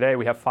we are today,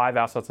 we have 5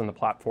 assets on the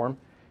platform,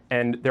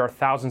 and there are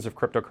thousands of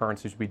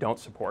cryptocurrencies we don't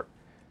support.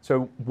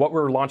 So what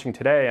we're launching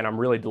today, and I'm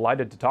really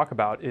delighted to talk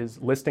about,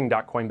 is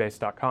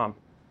listing.coinbase.com,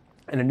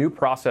 and a new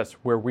process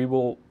where we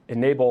will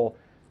enable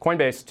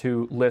Coinbase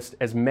to list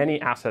as many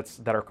assets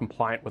that are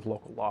compliant with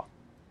local law.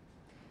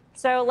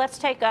 So let's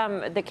take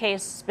the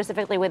case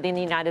specifically within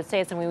the United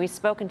States. I mean, we've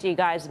spoken to you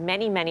guys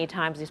many, many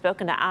times. We've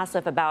spoken to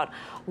Asif about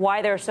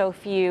why there are so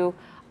few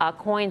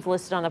coins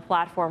listed on the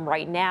platform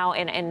right now.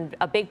 And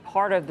a big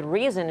part of the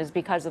reason is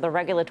because of the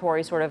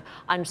regulatory sort of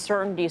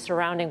uncertainty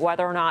surrounding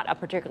whether or not a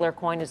particular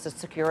coin is a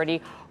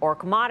security or a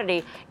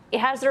commodity.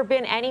 Has there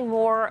been any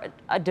more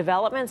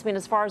developments? I mean,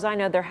 as far as I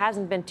know, there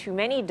hasn't been too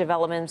many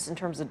developments in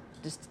terms of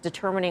just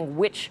determining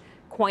which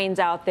coins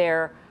out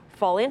there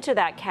fall into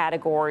that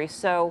category.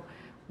 So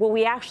will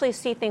we actually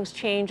see things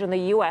change on the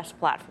U.S.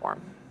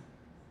 platform?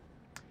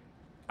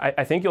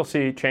 I think you'll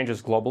see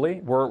changes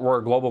globally. We're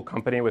a global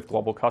company with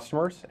global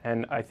customers,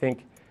 and I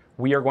think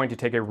we are going to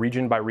take a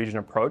region-by-region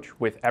approach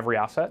with every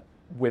asset,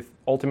 with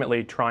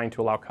ultimately trying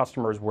to allow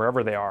customers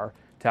wherever they are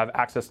to have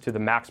access to the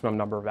maximum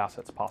number of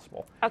assets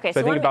possible. Okay,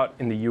 so I think about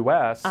in the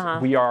U.S.,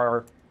 we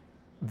are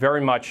very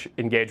much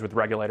engaged with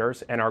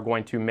regulators and are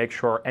going to make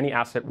sure any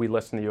asset we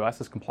list in the U.S.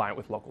 is compliant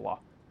with local law.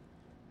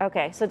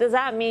 Okay, so does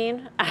that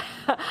mean,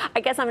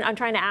 I guess I'm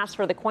trying to ask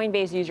for the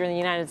Coinbase user in the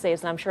United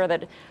States, and I'm sure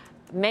that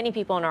many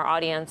people in our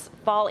audience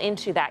fall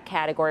into that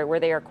category where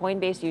they are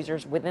Coinbase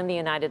users within the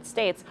United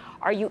States.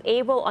 Are you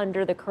able,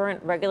 under the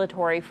current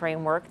regulatory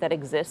framework that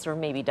exists or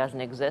maybe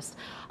doesn't exist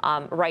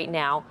right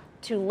now,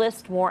 to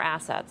list more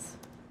assets?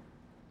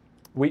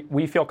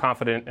 We feel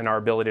confident in our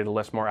ability to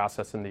list more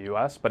assets in the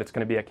U.S., but it's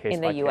going to be a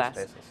case-by-case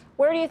basis.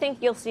 Where do you think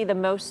you'll see the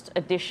most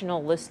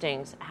additional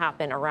listings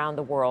happen around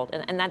the world?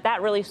 And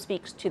that really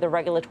speaks to the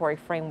regulatory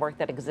framework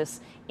that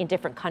exists in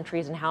different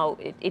countries and how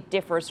it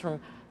differs from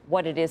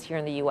what it is here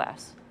in the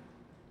U.S.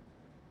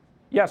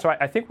 Yeah, so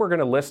I think we're going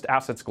to list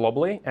assets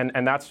globally,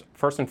 and that's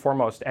first and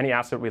foremost, any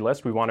asset we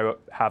list, we want to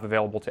have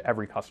available to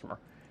every customer.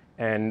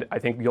 And I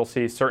think you'll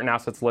see certain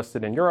assets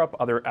listed in Europe,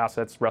 other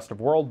assets rest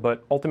of world,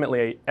 but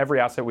ultimately every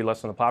asset we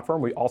list on the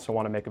platform, we also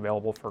want to make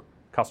available for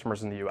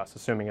customers in the U.S.,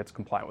 assuming it's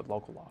compliant with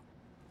local law.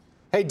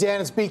 Hey,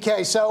 Dan, it's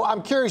BK. So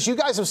I'm curious, you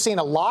guys have seen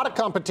a lot of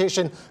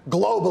competition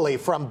globally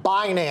from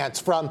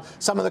Binance, from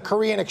some of the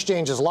Korean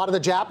exchanges, a lot of the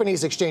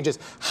Japanese exchanges.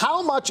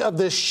 How much of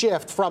this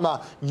shift from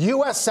a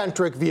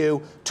U.S.-centric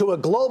view to a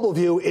global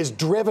view is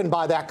driven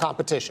by that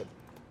competition?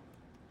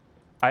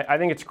 I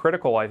think it's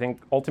critical. I think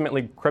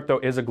ultimately crypto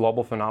is a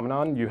global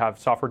phenomenon. You have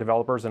software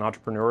developers and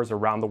entrepreneurs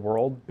around the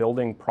world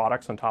building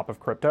products on top of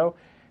crypto,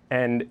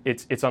 and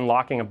it's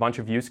unlocking a bunch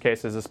of use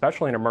cases,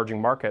 especially in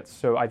emerging markets.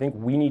 So I think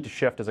we need to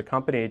shift as a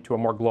company to a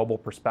more global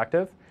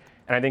perspective,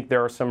 and I think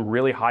there are some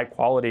really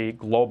high-quality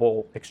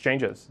global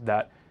exchanges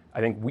that I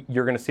think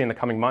you're going to see in the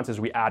coming months as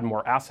we add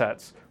more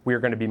assets, we are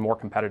going to be more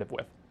competitive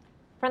with.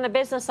 From the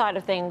business side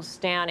of things,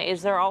 Dan,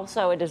 is there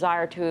also a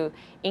desire to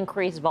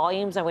increase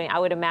volumes? I mean, I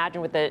would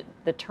imagine with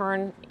the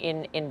turn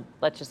in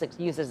let's just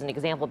use as an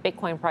example,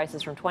 Bitcoin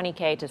prices from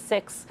 20K to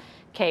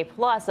 6K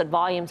plus, that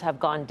volumes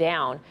have gone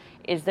down.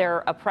 Is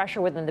there a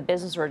pressure within the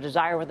business or a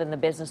desire within the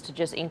business to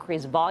just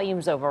increase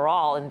volumes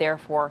overall, and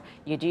therefore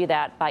you do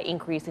that by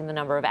increasing the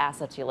number of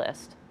assets you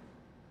list?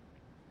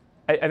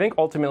 I think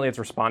ultimately it's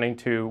responding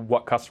to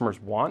what customers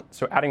want.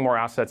 So adding more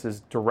assets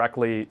is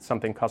directly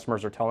something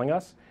customers are telling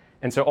us.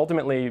 And so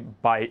ultimately,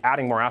 by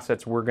adding more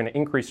assets, we're going to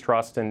increase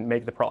trust and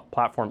make the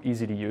platform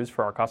easy to use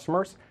for our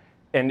customers.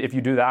 And if you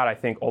do that, I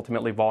think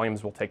ultimately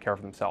volumes will take care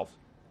of themselves.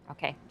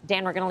 Okay.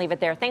 Dan, we're going to leave it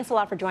there. Thanks a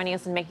lot for joining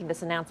us and making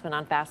this announcement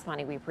on Fast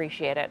Money. We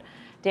appreciate it.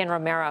 Dan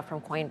Romero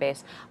from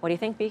Coinbase. What do you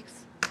think,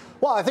 Beeks?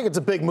 Well, I think it's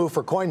a big move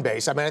for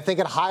Coinbase. I mean, I think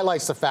it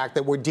highlights the fact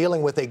that we're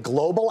dealing with a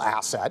global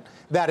asset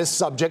that is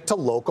subject to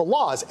local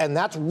laws. And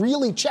that's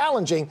really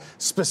challenging,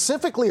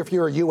 specifically if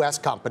you're a U.S.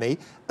 company,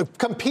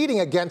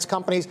 competing against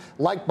companies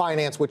like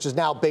Binance, which is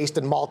now based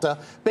in Malta,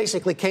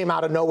 basically came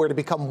out of nowhere to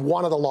become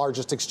one of the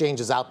largest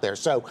exchanges out there.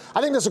 So I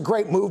think that's a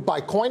great move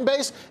by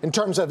Coinbase in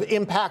terms of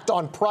impact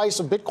on price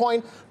of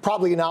Bitcoin.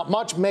 Probably not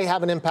much, may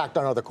have an impact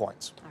on other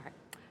coins.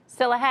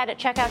 Still ahead,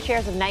 check out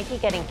shares of Nike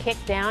getting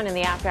kicked down in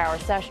the after-hour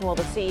session. Will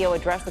the CEO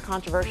address the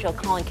controversial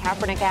Colin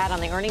Kaepernick ad on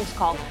the earnings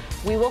call?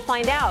 We will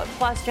find out.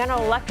 Plus,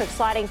 General Electric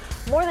sliding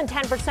more than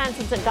 10%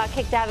 since it got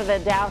kicked out of the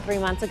Dow 3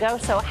 months ago.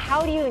 So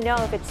how do you know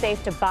if it's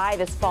safe to buy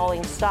this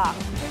falling stock?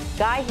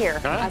 Guy here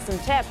has some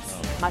tips.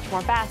 Much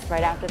more fast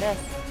right after this.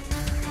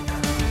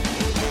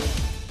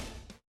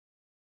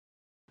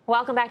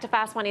 Welcome back to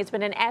Fast Money. It's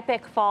been an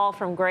epic fall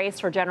from grace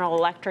for General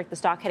Electric, the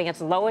stock hitting its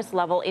lowest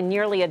level in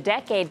nearly a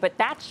decade, but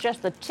that's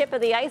just the tip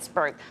of the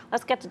iceberg.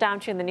 Let's get to Dom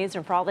Chu in the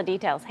newsroom for all the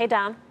details. Hey,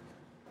 Dom.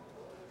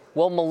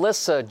 Well,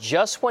 Melissa,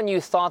 just when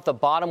you thought the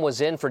bottom was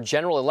in for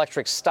General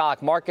Electric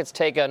stock, markets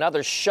take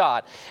another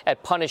shot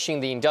at punishing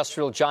the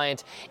industrial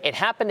giant. It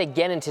happened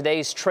again in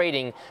today's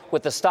trading,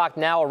 with the stock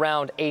now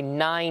around a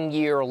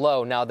 9-year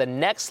low. Now, the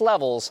next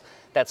levels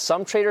that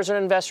some traders and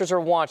investors are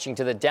watching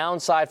to the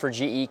downside for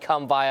GE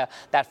come via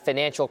that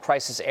financial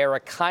crisis era,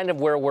 kind of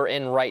where we're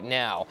in right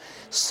now.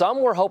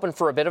 Some were hoping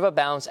for a bit of a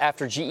bounce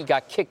after GE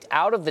got kicked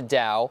out of the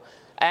Dow.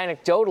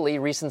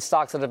 Anecdotally, recent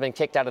stocks that have been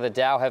kicked out of the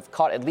Dow have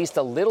caught at least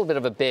a little bit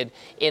of a bid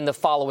in the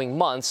following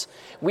months.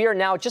 We are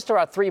now just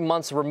about 3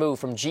 months removed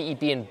from GE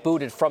being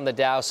booted from the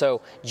Dow,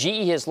 so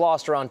GE has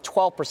lost around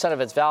 12% of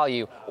its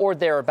value, or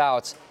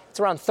thereabouts. It's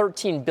around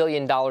 $13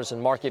 billion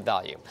in market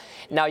value.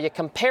 Now, you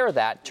compare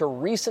that to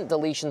recent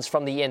deletions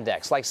from the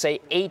index, like, say,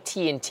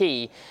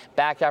 AT&T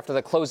back after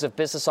the close of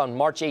business on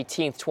March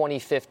 18,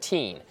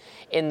 2015.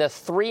 In the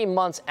 3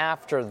 months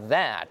after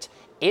that,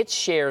 its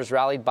shares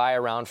rallied by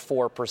around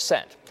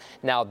 4%.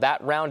 Now,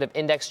 that round of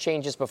index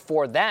changes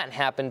before that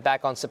happened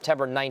back on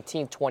September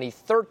 19,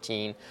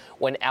 2013,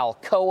 when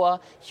Alcoa,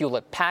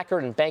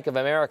 Hewlett-Packard, and Bank of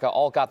America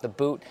all got the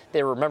boot.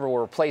 They, remember,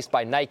 were replaced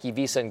by Nike,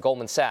 Visa, and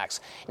Goldman Sachs.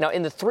 Now,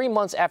 in the 3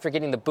 months after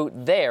getting the boot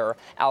there,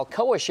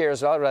 Alcoa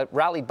shares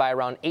rallied by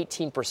around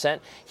 18%,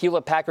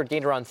 Hewlett-Packard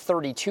gained around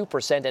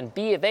 32%, and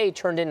B of A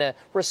turned in a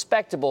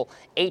respectable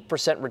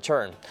 8%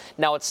 return.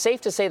 Now, it's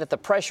safe to say that the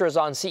pressure is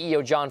on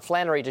CEO John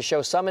Flannery to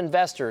show some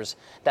investors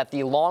that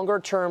the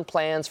longer-term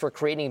plans for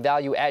creating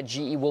value at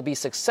GE will be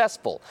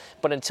successful.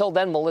 But until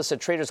then, Melissa,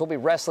 traders will be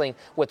wrestling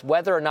with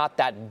whether or not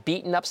that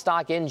beaten-up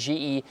stock in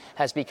GE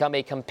has become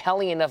a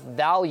compelling enough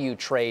value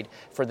trade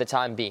for the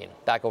time being.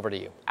 Back over to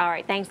you. All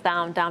right. Thanks,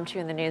 Dom. Dom Chu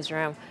in the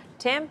newsroom.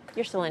 Tim,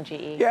 you're still in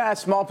GE. Yeah,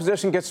 small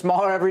position gets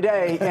smaller every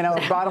day.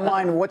 Bottom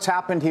line, what's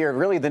happened here?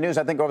 Really, the news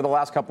I think over the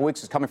last couple of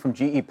weeks is coming from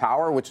GE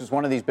Power, which is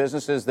one of these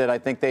businesses that I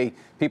think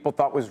people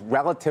thought was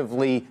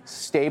relatively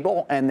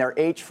stable, and their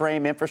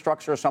H-frame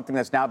infrastructure is something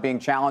that's now being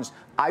challenged.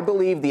 I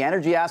believe the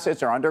energy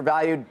assets are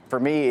undervalued.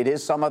 For me, it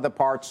is some of the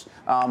parts,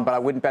 but I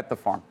wouldn't bet the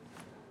farm.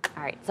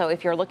 All right. So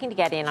if you're looking to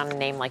get in on a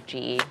name like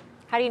GE,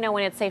 how do you know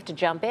when it's safe to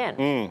jump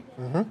in?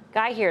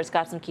 Guy here's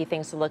got some key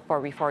things to look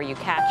for before you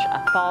catch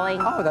a falling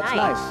knife. Oh, that's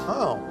nice.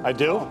 Oh, I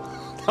do?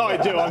 Oh, I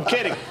do. I'm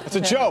kidding. It's a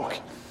joke.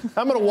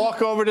 I'm going to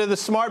walk over to the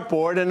smart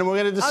board and we're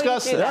going to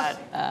discuss this.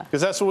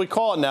 Because that's what we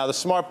call it now, the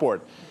smart board.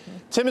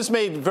 Tim has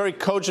made very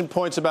cogent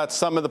points about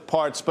some of the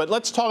parts, but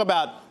let's talk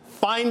about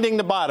finding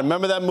the bottom.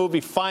 Remember that movie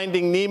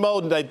Finding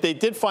Nemo? They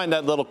did find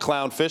that little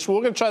clownfish. Well,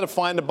 we're going to try to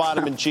find the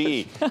bottom in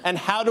GE. And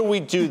how do we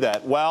do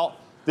that? Well,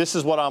 this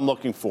is what I'm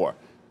looking for.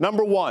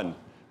 Number one,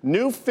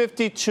 new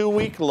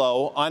 52-week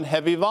low on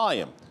heavy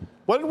volume.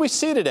 What did we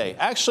see today?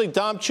 Actually,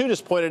 Dom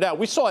Chudas pointed out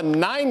we saw a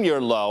 9-year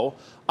low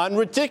on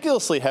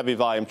ridiculously heavy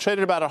volume,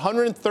 traded about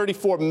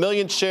 134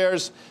 million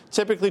shares,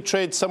 typically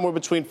trades somewhere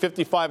between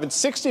 55 and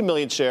 60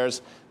 million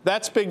shares.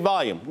 That's big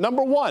volume.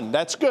 Number one,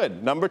 that's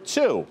good. Number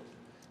two,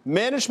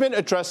 management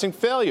addressing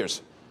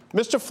failures.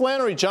 Mr.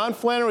 Flannery, John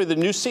Flannery, the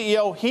new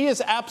CEO, he has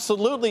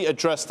absolutely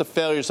addressed the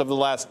failures of the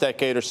last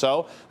decade or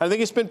so. I think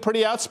he's been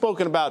pretty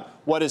outspoken about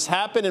what has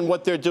happened and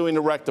what they're doing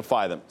to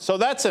rectify them. So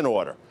that's in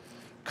order.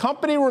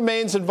 Company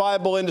remains in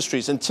viable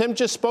industries, and Tim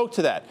just spoke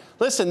to that.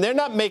 Listen, they're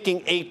not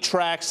making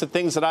 8-tracks, the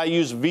things that I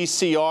use,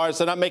 VCRs.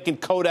 They're not making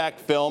Kodak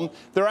film.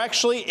 They're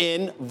actually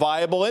in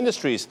viable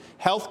industries,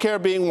 healthcare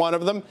being one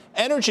of them,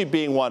 energy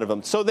being one of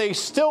them. So they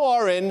still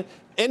are in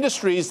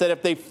industries that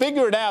if they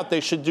figure it out,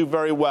 they should do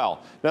very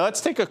well. Now, let's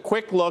take a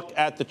quick look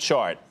at the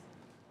chart.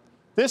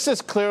 This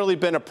has clearly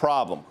been a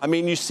problem. I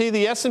mean, you see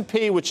the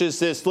S&P, which is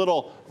this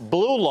little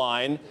blue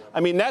line. I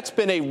mean, that's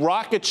been a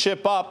rocket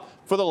ship up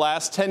for the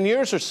last 10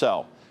 years or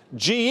so.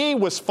 GE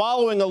was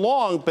following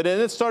along, but then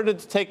it started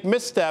to take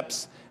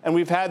missteps, and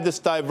we've had this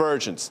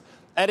divergence.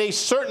 At a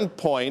certain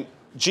point,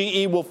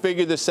 GE will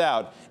figure this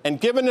out. And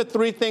given the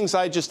three things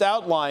I just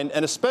outlined,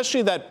 and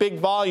especially that big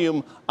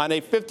volume on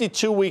a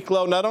 52-week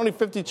low, not only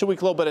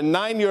 52-week low, but a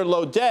 9-year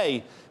low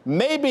day,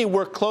 maybe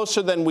we're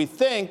closer than we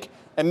think,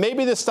 and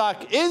maybe the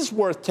stock is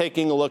worth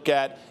taking a look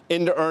at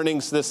into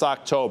earnings this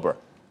October.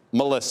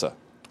 Melissa.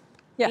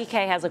 Yes.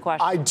 BK has a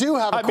question. I do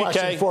have a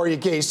question for you,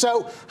 Guy.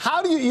 So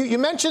how do you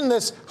mentioned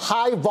this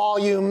high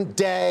volume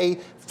day,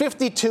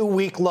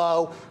 52-week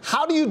low.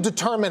 How do you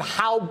determine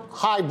how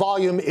high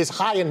volume is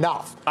high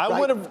enough?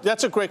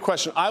 That's a great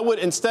question. I would,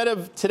 instead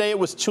of today it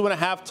was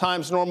 2.5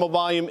 times normal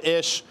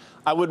volume-ish,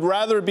 I would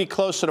rather be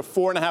closer to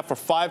 4.5 or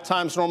 5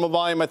 times normal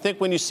volume. I think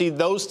when you see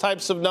those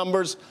types of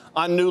numbers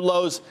on new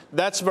lows,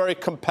 that's very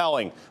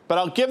compelling. But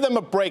I'll give them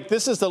a break.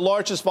 This is the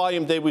largest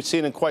volume day we've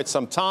seen in quite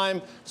some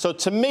time. So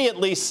to me, at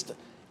least,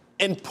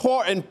 in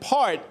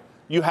part,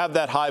 you have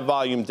that high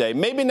volume day.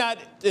 Maybe not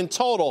in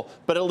total,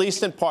 but at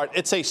least in part.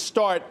 It's a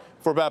start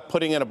for about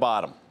putting in a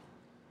bottom.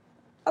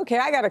 Okay,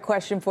 I got a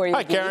question for you.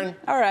 Hi, Karen.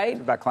 All right.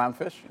 About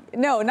clownfish?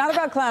 No, not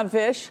about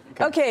clownfish.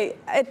 Okay,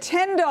 at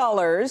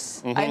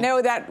 $10, I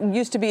know that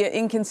used to be an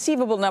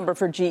inconceivable number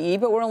for GE,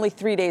 but we're only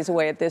 3 days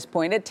away at this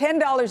point. At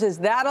 $10, is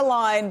that a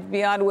line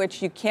beyond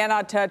which you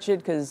cannot touch it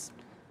because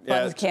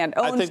funds can't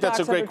own I think stocks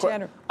that's a great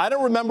question. I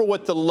don't remember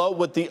what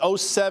the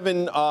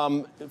 07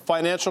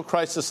 financial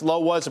crisis low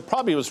was. It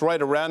probably was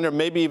right around there,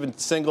 maybe even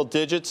single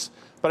digits.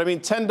 But I mean,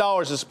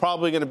 $10 is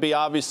probably going to be,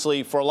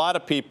 obviously, for a lot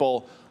of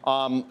people,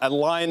 a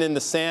line in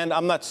the sand.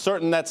 I'm not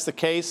certain that's the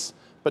case,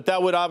 but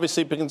that would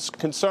obviously be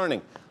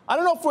concerning. I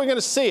don't know if we're going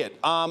to see it.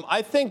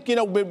 I think,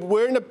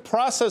 we're in the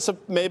process of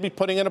maybe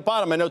putting in a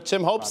bottom. I know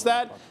Tim hopes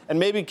that, and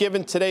maybe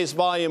given today's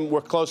volume,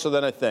 we're closer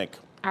than I think.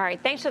 All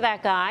right, thanks for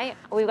that, Guy.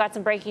 We've got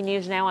some breaking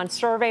news now on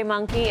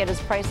SurveyMonkey. It is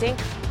pricing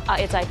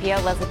its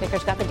IPO. Leslie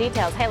Picker's got the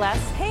details. Hey, Les.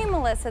 Hey,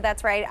 Melissa,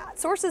 that's right.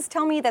 Sources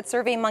tell me that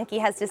SurveyMonkey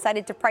has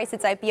decided to price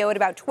its IPO at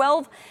about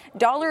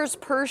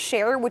 $12 per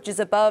share, which is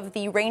above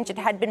the range it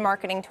had been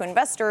marketing to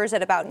investors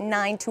at about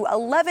 $9 to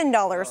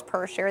 $11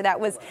 per share. That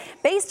was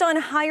based on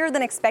higher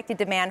than expected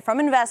demand from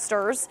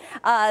investors.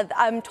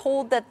 I'm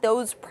told that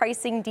those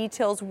pricing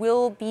details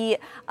will be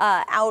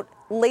out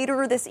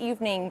later this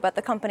evening, but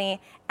the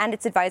company and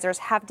its advisors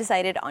have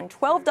decided on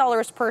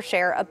 $12 per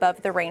share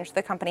above the range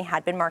the company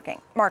had been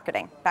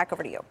marketing. Back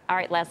over to you. All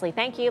right, Leslie,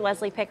 thank you.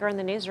 Leslie Picker in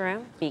the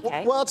newsroom.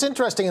 BK. Well, it's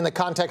interesting in the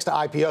context of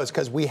IPOs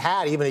because we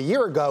had, even a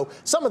year ago,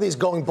 some of these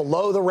going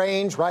below the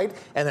range, right,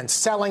 and then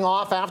selling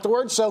off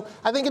afterwards. So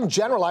I think in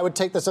general, I would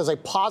take this as a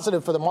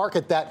positive for the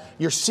market that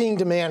you're seeing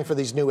demand for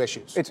these new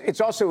issues.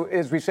 It's also,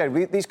 as we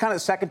said, these kind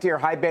of second-tier,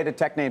 high-beta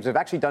tech names have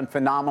actually done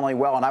phenomenally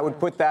well. And I would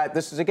put that,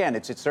 this is, again,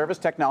 it's service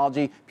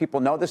technology. People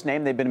know this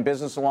name. They've been in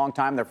business a long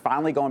time. They're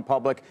finally going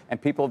public,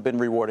 and people have been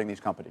rewarding these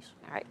companies.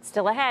 All right,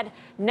 still ahead.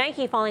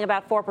 Nike falling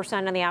about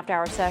 4% in the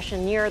after-hour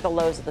session, near the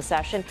lows of the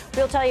session.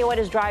 We'll tell you what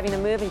is driving the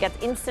move and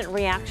gets instant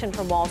reaction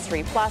from Wall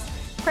Street. Plus,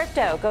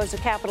 Crypto goes to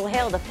Capitol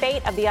Hill. The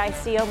fate of the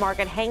ICO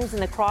market hangs in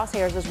the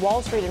crosshairs as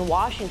Wall Street and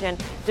Washington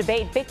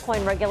debate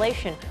Bitcoin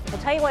regulation. We'll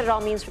tell you what it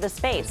all means for the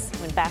space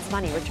when Fast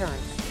Money returns.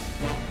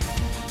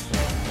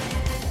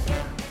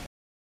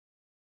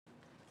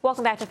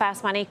 Welcome back to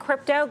Fast Money.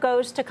 Crypto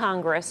goes to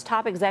Congress.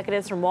 Top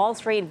executives from Wall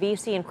Street,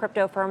 VC, and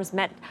crypto firms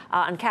met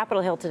on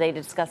Capitol Hill today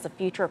to discuss the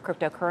future of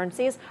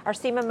cryptocurrencies. Our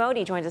Seema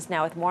Modi joins us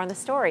now with more on the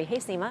story. Hey,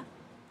 Seema.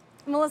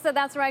 Melissa,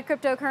 that's right.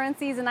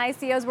 Cryptocurrencies and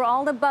ICOs were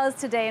all the buzz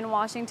today in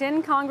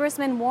Washington.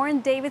 Congressman Warren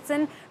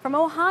Davidson from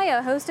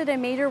Ohio hosted a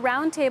major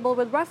roundtable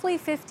with roughly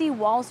 50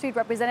 Wall Street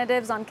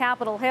representatives on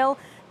Capitol Hill.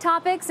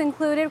 Topics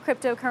included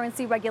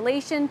cryptocurrency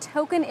regulation,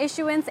 token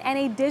issuance, and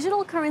a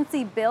digital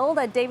currency bill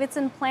that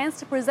Davidson plans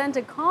to present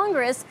to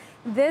Congress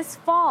this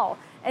fall.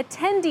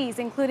 Attendees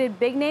included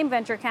big-name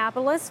venture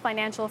capitalists,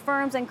 financial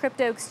firms, and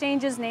crypto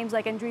exchanges, names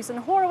like Andreessen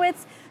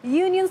Horowitz,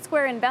 Union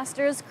Square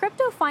Investors,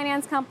 crypto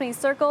finance company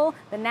Circle,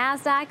 the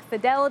NASDAQ,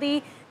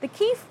 Fidelity. The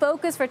key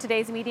focus for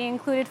today's meeting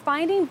included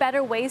finding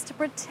better ways to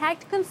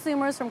protect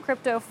consumers from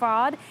crypto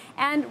fraud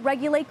and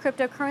regulate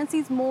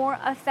cryptocurrencies more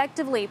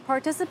effectively.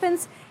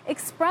 Participants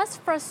expressed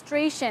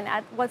frustration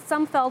at what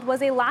some felt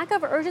was a lack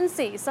of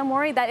urgency. Some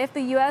worried that if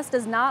the U.S.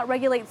 does not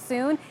regulate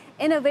soon,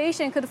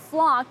 innovation could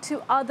flock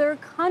to other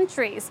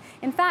countries.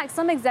 In fact,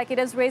 some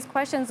executives raised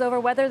questions over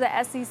whether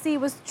the SEC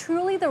was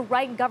truly the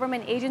right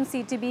government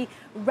agency to be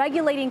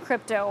regulating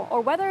crypto,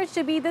 or whether it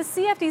should be the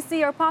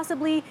CFTC or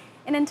possibly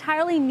an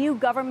entirely new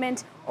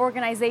government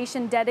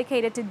organization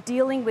dedicated to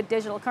dealing with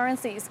digital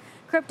currencies.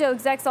 Crypto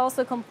execs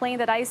also complained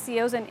that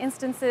ICOs and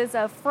instances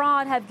of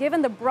fraud have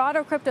given the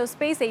broader crypto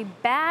space a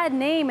bad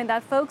name, and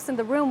that folks in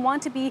the room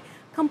want to be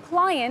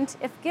compliant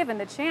if given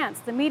the chance.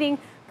 The meeting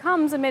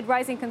comes amid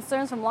rising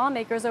concerns from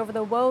lawmakers over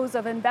the woes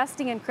of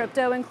investing in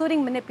crypto,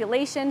 including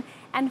manipulation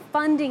and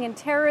funding in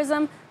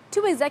terrorism.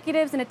 Two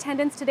executives in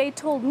attendance today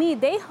told me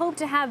they hope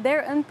to have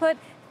their input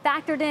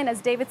factored in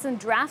as Davidson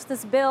drafts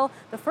this bill,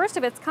 the first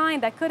of its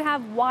kind that could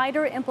have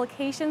wider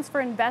implications for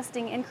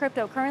investing in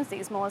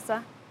cryptocurrencies.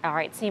 Melissa. All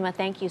right, Seema,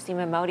 thank you.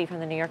 Seema Modi from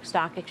the New York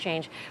Stock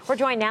Exchange. We're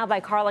joined now by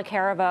Carla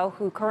Caraveau,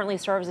 who currently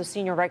serves as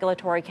Senior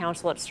Regulatory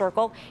Counsel at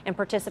Circle and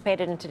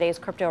participated in today's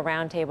crypto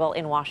roundtable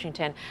in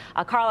Washington.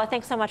 Carla,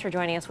 thanks so much for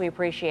joining us. We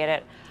appreciate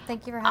it.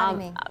 Thank you for having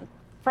me.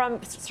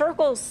 From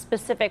Circle's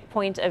specific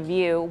point of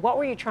view, what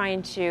were you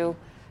trying to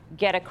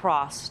get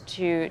across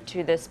to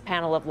this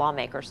panel of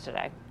lawmakers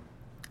today?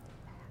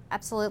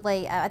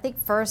 Absolutely. I think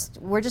first,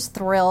 we're just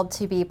thrilled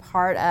to be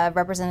part of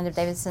Representative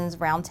Davidson's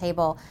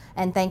roundtable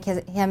and thank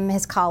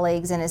his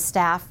colleagues and his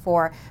staff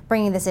for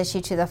bringing this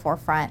issue to the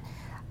forefront.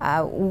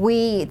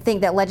 We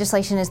think that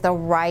legislation is the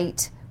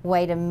right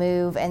way to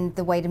move and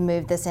the way to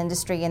move this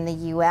industry in the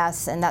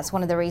U.S. And that's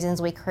one of the reasons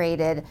we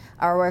created,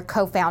 or we're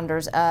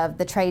co-founders of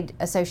the trade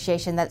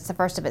association that's the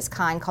first of its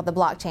kind called the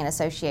Blockchain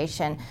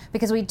Association,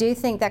 because we do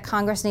think that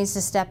Congress needs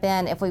to step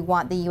in if we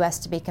want the U.S.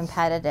 to be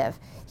competitive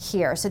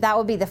here. So that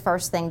would be the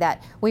first thing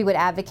that we would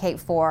advocate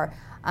for.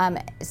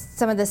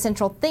 Some of the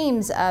central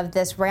themes of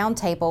this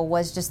roundtable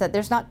was just that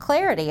there's not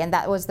clarity, and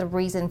that was the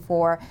reason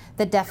for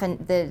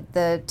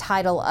the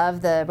title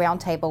of the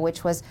roundtable,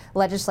 which was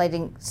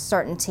legislating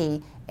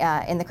certainty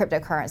in the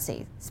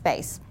cryptocurrency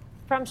space.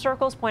 From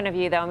Circle's point of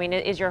view, though, I mean,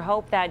 is your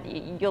hope that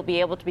you'll be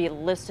able to be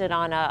listed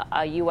on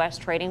a U.S.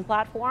 trading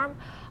platform?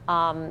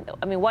 I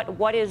mean,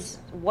 what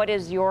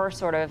is your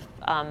sort of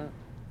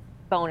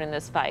bone in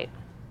this fight?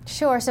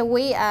 Sure. So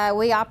we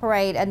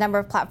operate a number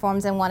of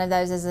platforms, and one of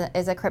those is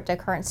a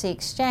cryptocurrency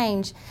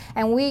exchange,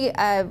 and we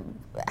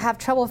have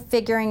trouble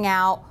figuring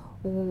out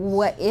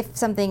what if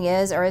something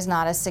is or is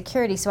not a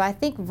security. So I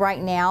think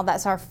right now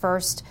that's our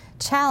first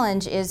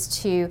challenge, is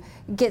to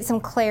get some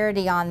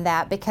clarity on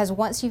that, because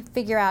once you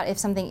figure out if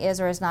something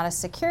is or is not a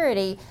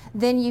security,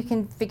 then you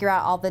can figure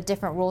out all the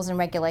different rules and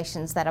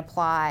regulations that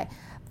apply.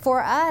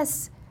 For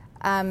us,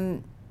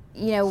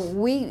 you know,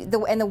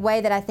 the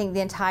way that I think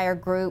the entire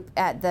group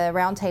at the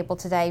roundtable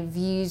today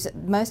views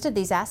most of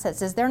these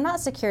assets is they're not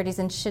securities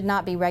and should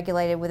not be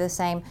regulated with the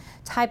same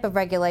type of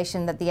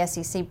regulation that the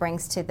SEC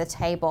brings to the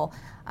table.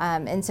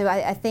 And so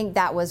I think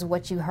that was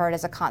what you heard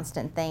as a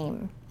constant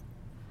theme.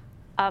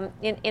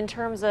 In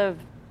terms of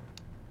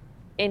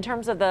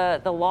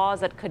the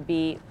laws that could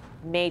be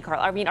made, Carl,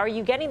 I mean, are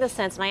you getting the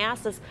sense, and I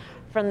ask this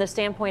from the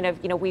standpoint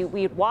of, you know,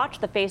 we watched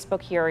the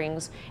Facebook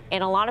hearings,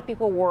 and a lot of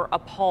people were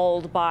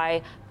appalled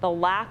by the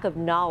lack of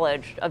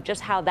knowledge of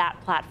just how that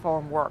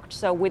platform worked.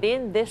 So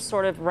within this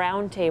sort of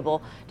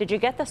roundtable, did you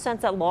get the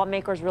sense that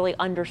lawmakers really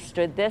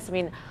understood this? I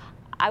mean,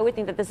 I would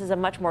think that this is a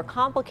much more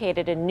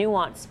complicated and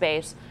nuanced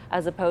space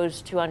as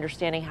opposed to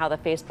understanding how the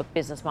Facebook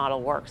business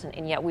model works.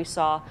 And yet we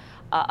saw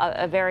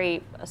a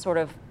very sort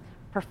of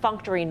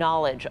perfunctory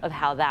knowledge of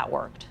how that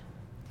worked.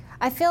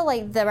 I feel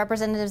like the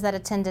representatives that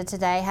attended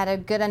today had a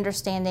good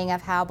understanding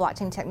of how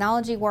blockchain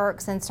technology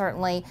works and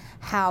certainly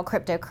how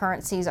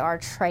cryptocurrencies are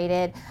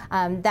traded.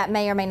 That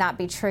may or may not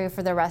be true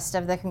for the rest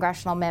of the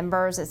congressional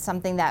members. It's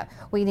something that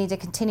we need to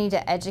continue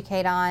to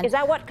educate on. Is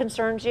that what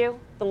concerns you?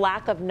 The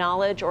lack of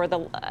knowledge, or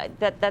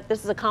that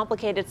this is a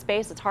complicated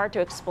space? It's hard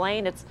to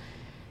explain.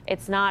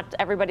 it's not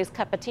everybody's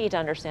cup of tea to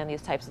understand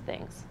these types of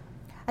things.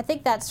 I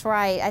think that's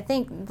right. I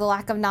think the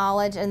lack of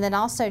knowledge, and then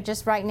also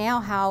just right now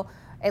how,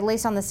 at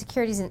least on the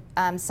securities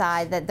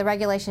side, that the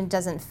regulation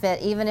doesn't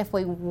fit. Even if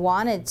we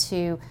wanted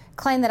to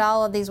claim that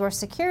all of these were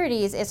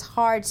securities, it's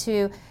hard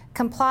to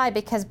comply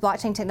because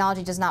blockchain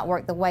technology does not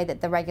work the way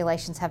that the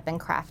regulations have been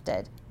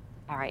crafted.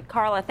 All right,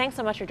 Carla, thanks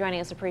so much for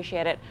joining us.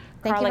 Appreciate it.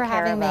 Thank you for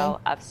having me. Carla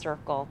Caraveau of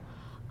Circle.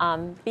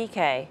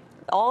 BK,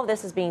 all of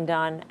this is being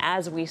done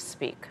as we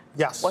speak.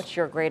 Yes. What's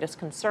your greatest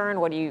concern?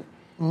 What do you...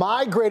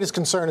 My greatest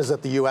concern is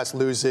that the U.S.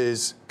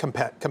 loses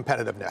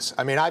competitiveness.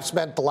 I mean, I've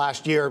spent the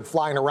last year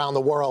flying around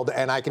the world,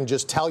 and I can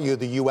just tell you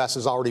the U.S.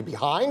 is already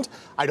behind.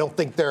 I don't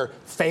think they're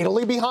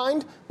fatally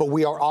behind, but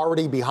we are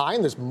already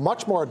behind. There's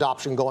much more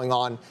adoption going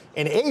on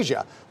in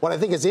Asia. What I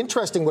think is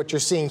interesting, what you're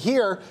seeing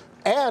here,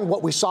 and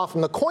what we saw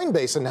from the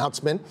Coinbase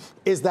announcement,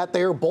 is that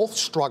they are both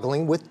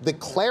struggling with the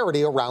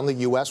clarity around the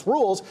U.S.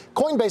 rules.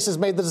 Coinbase has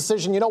made the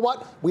decision, you know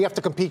what? We have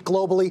to compete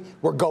globally.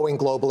 We're going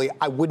globally.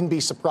 I wouldn't be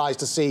surprised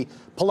to see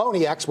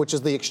Poloniex, which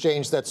is the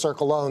exchange that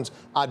Circle owns,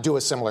 do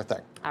a similar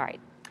thing. All right.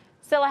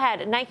 Still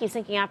ahead, Nike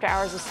Syncing After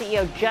Hours. The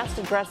CEO just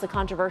addressed the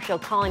controversial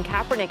Colin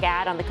Kaepernick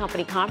ad on the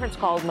company conference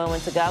call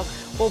moments ago.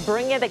 We'll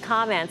bring you the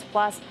comments.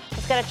 Plus,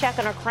 let's get a check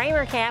on our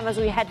Kramer cam as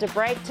we head to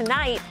break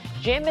tonight.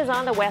 Jim is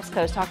on the West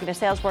Coast talking to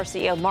Salesforce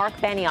CEO Mark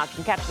Benioff.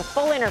 You can catch the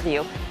full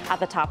interview at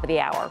the top of the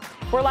hour.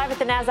 We're live at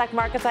the NASDAQ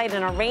market site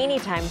in a rainy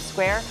Times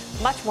Square.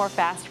 Much more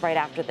fast right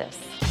after this.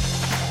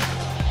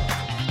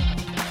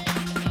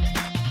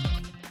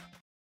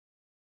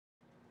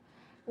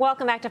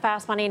 Welcome back to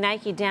Fast Money.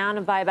 Nike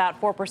down by about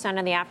 4%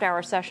 in the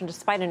after-hour session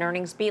despite an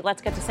earnings beat.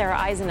 Let's get to Sarah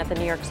Eisen at the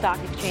New York Stock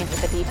Exchange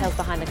with the details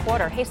behind the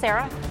quarter. Hey,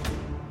 Sarah.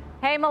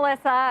 Hey,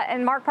 Melissa.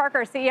 And Mark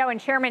Parker, CEO and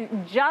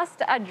chairman,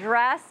 just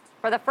addressed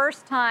for the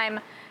first time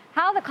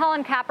how the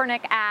Colin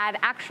Kaepernick ad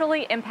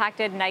actually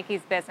impacted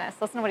Nike's business.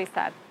 Listen to what he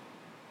said.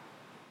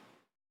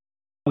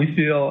 We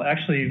feel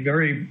actually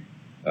very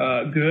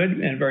good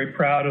and very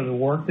proud of the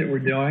work that we're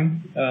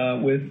doing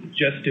with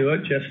Just Do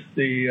It,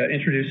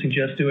 introducing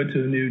Just Do It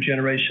to a new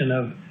generation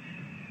of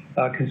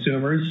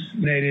consumers.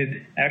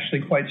 Resonated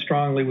actually quite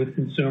strongly with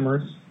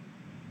consumers,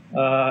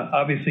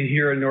 obviously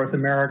here in North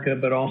America,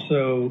 but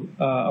also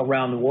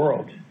around the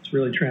world. It's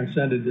really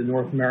transcended the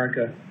North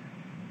America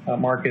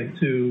market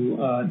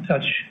to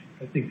touch,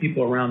 I think,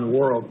 people around the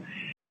world.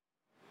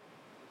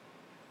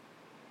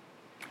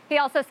 He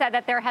also said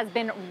that there has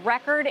been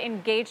record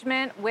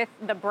engagement with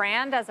the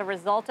brand as a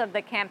result of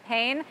the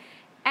campaign,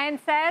 and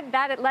said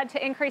that it led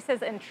to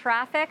increases in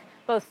traffic,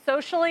 both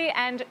socially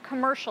and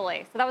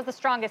commercially. So that was the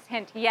strongest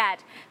hint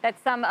yet that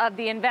some of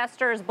the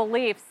investors'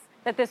 beliefs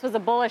that this was a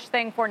bullish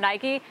thing for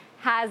Nike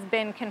has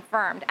been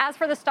confirmed. As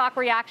for the stock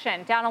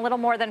reaction, down a little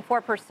more than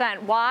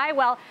 4%. Why?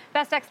 Well,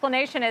 best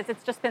explanation is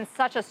it's just been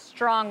such a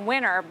strong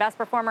winner. Best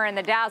performer in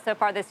the Dow so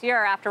far this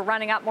year after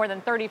running up more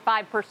than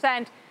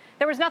 35%.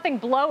 There was nothing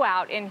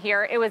blowout in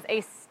here. It was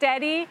a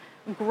steady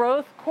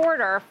growth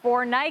quarter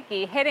for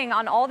Nike, hitting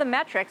on all the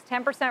metrics,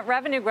 10%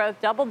 revenue growth,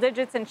 double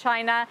digits in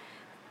China,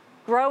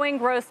 growing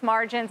gross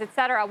margins, et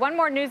cetera. One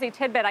more newsy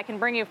tidbit I can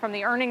bring you from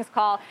the earnings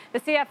call. The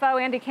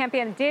CFO, Andy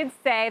Campion, did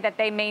say that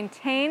they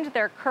maintained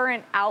their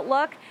current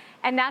outlook,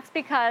 and that's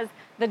because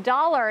the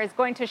dollar is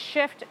going to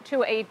shift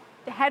to a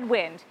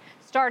headwind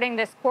starting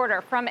this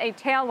quarter from a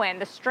tailwind.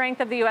 The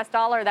strength of the U.S.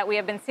 dollar that we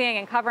have been seeing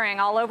and covering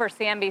all over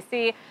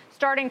CNBC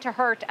starting to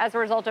hurt as a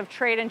result of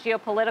trade and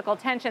geopolitical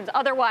tensions.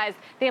 Otherwise,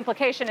 the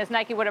implication is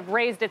Nike would have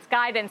raised its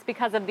guidance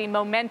because of the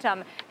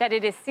momentum that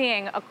it is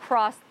seeing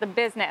across the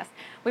business.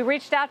 We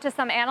reached out to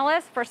some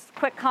analysts for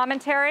quick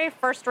commentary,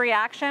 first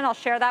reaction. I'll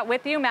share that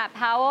with you. Matt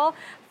Powell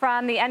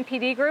from the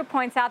NPD Group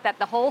points out that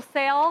the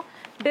wholesale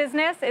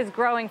business is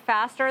growing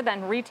faster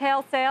than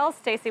retail sales.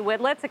 Stacy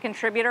Widlitz, a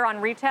contributor on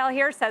retail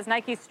here, says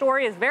Nike's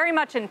story is very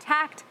much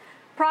intact.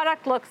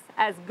 Product looks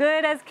as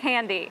good as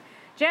candy.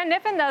 Jan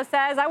Niffen, though,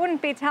 says, I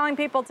wouldn't be telling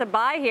people to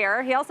buy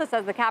here. He also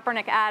says the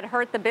Kaepernick ad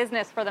hurt the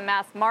business for the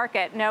mass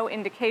market. No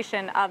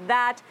indication of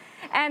that.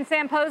 And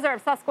Sam Poser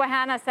of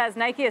Susquehanna says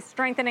Nike is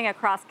strengthening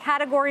across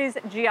categories,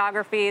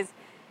 geographies,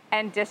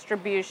 and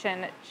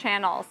distribution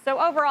channels. So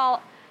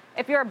overall,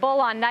 if you're a bull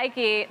on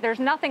Nike, there's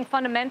nothing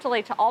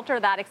fundamentally to alter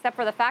that except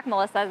for the fact,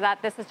 Melissa,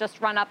 that this has just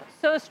run up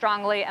so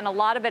strongly, and a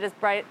lot of it has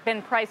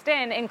been priced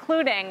in,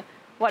 including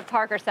what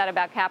Parker said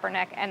about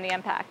Kaepernick and the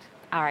impact.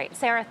 All right,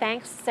 Sarah,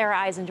 thanks. Sarah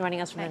Eisen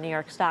joining us from the New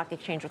York Stock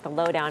Exchange with the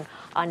lowdown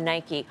on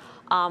Nike.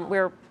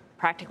 We're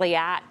practically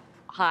at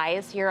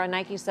highs here on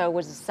Nike, so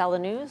was it sell the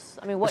news?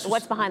 I mean,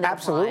 what's behind that?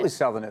 Absolutely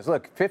sell the news.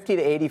 Look, 50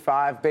 to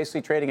 85,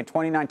 basically trading at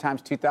 29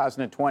 times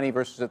 2020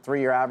 versus a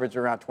three-year average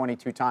around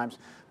 22 times.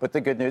 But the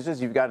good news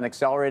is you've got an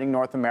accelerating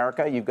North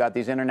America, you've got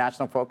these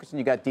international focus, and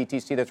you've got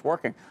DTC that's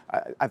working.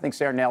 I think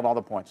Sarah nailed all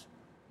the points.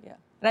 Yeah,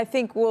 and I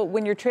think, well,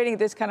 when you're trading at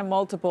this kind of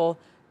multiple,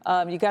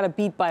 you got to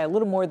beat by a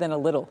little more than a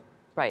little.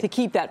 Right. To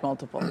keep that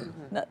multiple.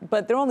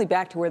 But they're only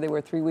back to where they were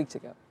 3 weeks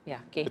ago. Yeah.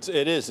 It's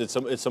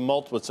a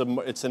multiple.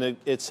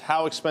 It's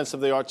how expensive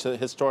they are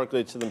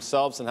historically to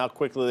themselves and how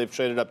quickly they've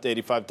traded up to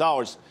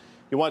 $85.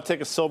 You want to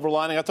take a silver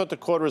lining? I thought the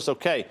quarter was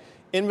okay.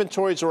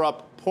 Inventories are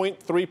up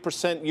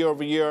 0.3% year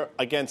over year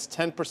against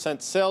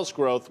 10% sales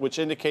growth, which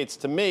indicates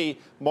to me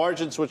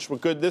margins, which were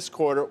good this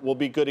quarter, will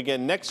be good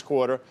again next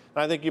quarter.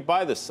 And I think you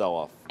buy this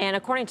sell-off. And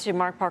according to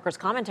Mark Parker's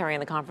commentary in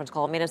the conference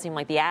call, it made it seem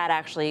like the ad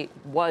actually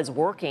was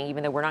working,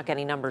 even though we're not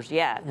getting numbers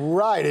yet.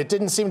 Right. It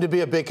didn't seem to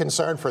be a big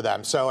concern for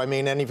them. So, I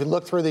mean, and if you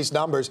look through these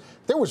numbers,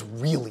 there was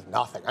really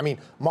nothing. I mean,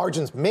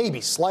 margins may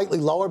be slightly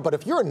lower, but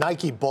if you're a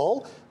Nike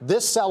bull,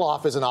 this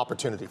sell-off is an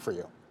opportunity for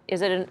you.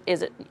 Is it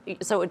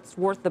so it's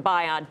worth the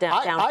buy on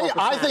down 4%?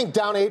 I think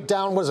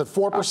down was it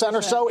 4%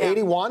 or so, yeah.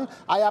 81.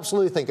 I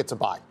absolutely think it's a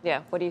buy.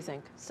 Yeah. What do you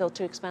think? Still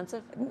too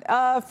expensive?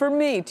 For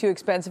me, too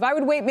expensive. I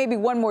would wait maybe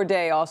one more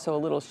day, also a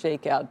little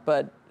shakeout,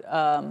 but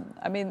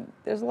I mean,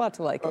 there's a lot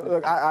to like.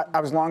 Look, I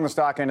was long the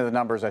stock into the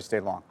numbers. I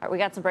stayed long. All right, we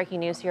got some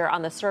breaking news here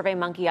on the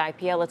SurveyMonkey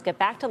IPO. Let's get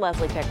back to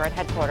Leslie Picker at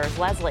headquarters.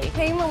 Leslie.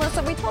 Hey,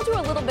 Melissa, we told you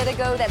a little bit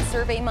ago that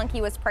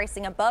SurveyMonkey was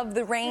pricing above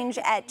the range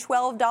at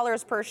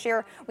 $12 per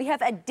share. We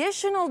have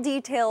additional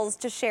details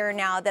to share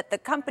now that the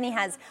company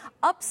has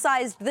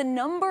upsized the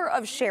number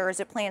of shares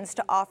it plans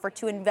to offer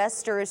to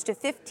investors to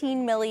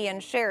 15 million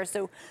shares.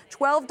 So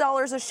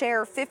 $12 a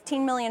share,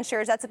 15 million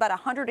shares, that's about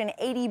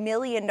 $180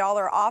 million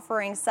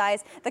offering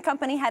size. The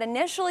company had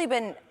initially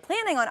been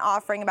planning on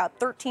offering about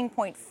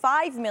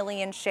 13.5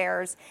 million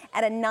shares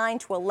at a $9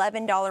 to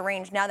 $11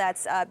 range. Now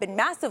that's been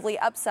massively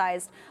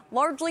upsized,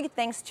 largely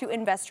thanks to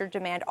investor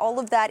demand. All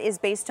of that is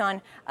based on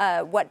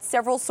what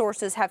several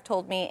sources have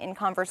told me in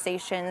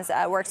conversations.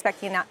 We're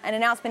expecting an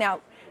announcement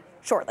out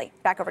shortly.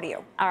 Back over to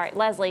you. All right,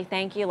 Leslie,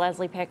 thank you.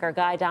 Leslie Picker.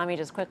 Guy Adami,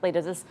 just quickly,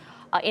 does this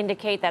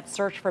indicate that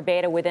search for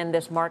beta within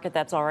this market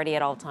that's already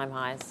at all-time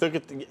highs? Look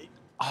at the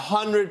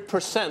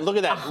 100%. Look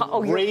at that.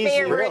 Oh, your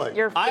favorite. Really?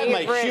 Your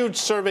favorite. I'm a huge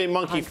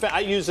SurveyMonkey fan. I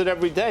use it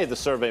every day, the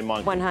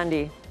SurveyMonkey.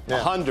 100. Yeah.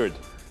 100.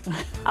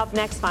 Up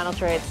next, final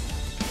trades.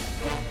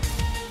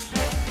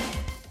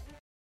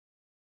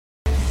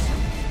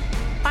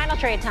 Final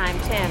trade time,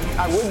 Tim.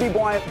 I would be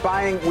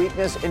buying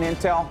weakness in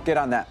Intel. Get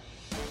on that.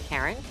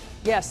 Karen?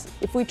 Yes.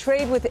 If we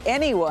trade with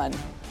anyone,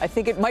 I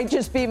think it might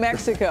just be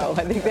Mexico.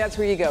 I think that's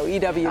where you go,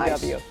 EWW.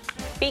 Nice.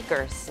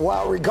 Speakers.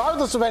 Well,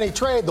 regardless of any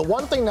trade, the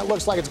one thing that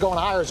looks like it's going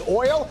higher is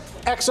oil.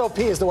 XOP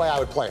is the way I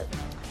would play it.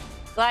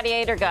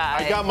 Gladiator Guy.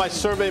 I got my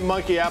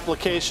SurveyMonkey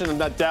application and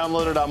that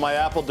downloaded on my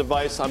Apple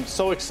device. I'm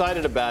so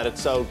excited about it.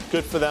 So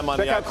good for them on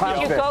the IPO.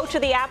 Did you go to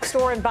the App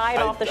Store and buy it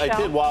off the shelf?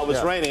 I did while it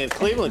was raining. And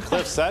Cleveland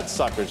Cliffs, that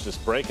sucker's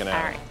just breaking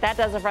out. All right. That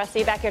does it for us.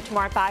 See you back here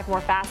tomorrow at 5.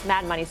 More Fast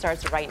Mad Money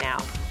starts right now.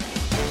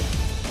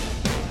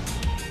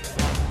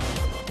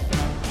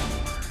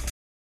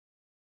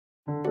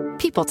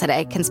 People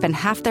today can spend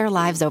half their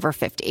lives over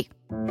 50.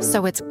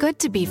 So it's good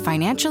to be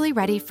financially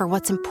ready for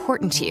what's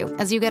important to you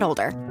as you get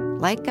older,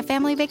 like a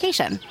family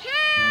vacation.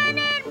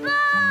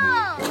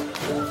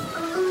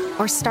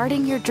 Or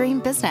starting your dream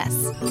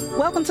business.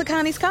 Welcome to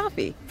Connie's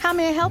Coffee. How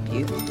may I help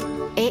you?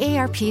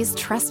 AARP's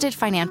trusted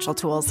financial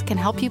tools can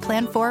help you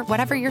plan for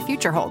whatever your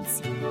future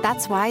holds.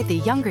 That's why the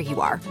younger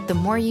you are, the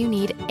more you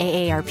need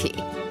AARP.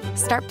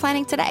 Start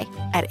planning today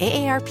at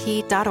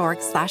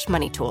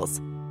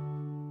aarp.org/moneytools.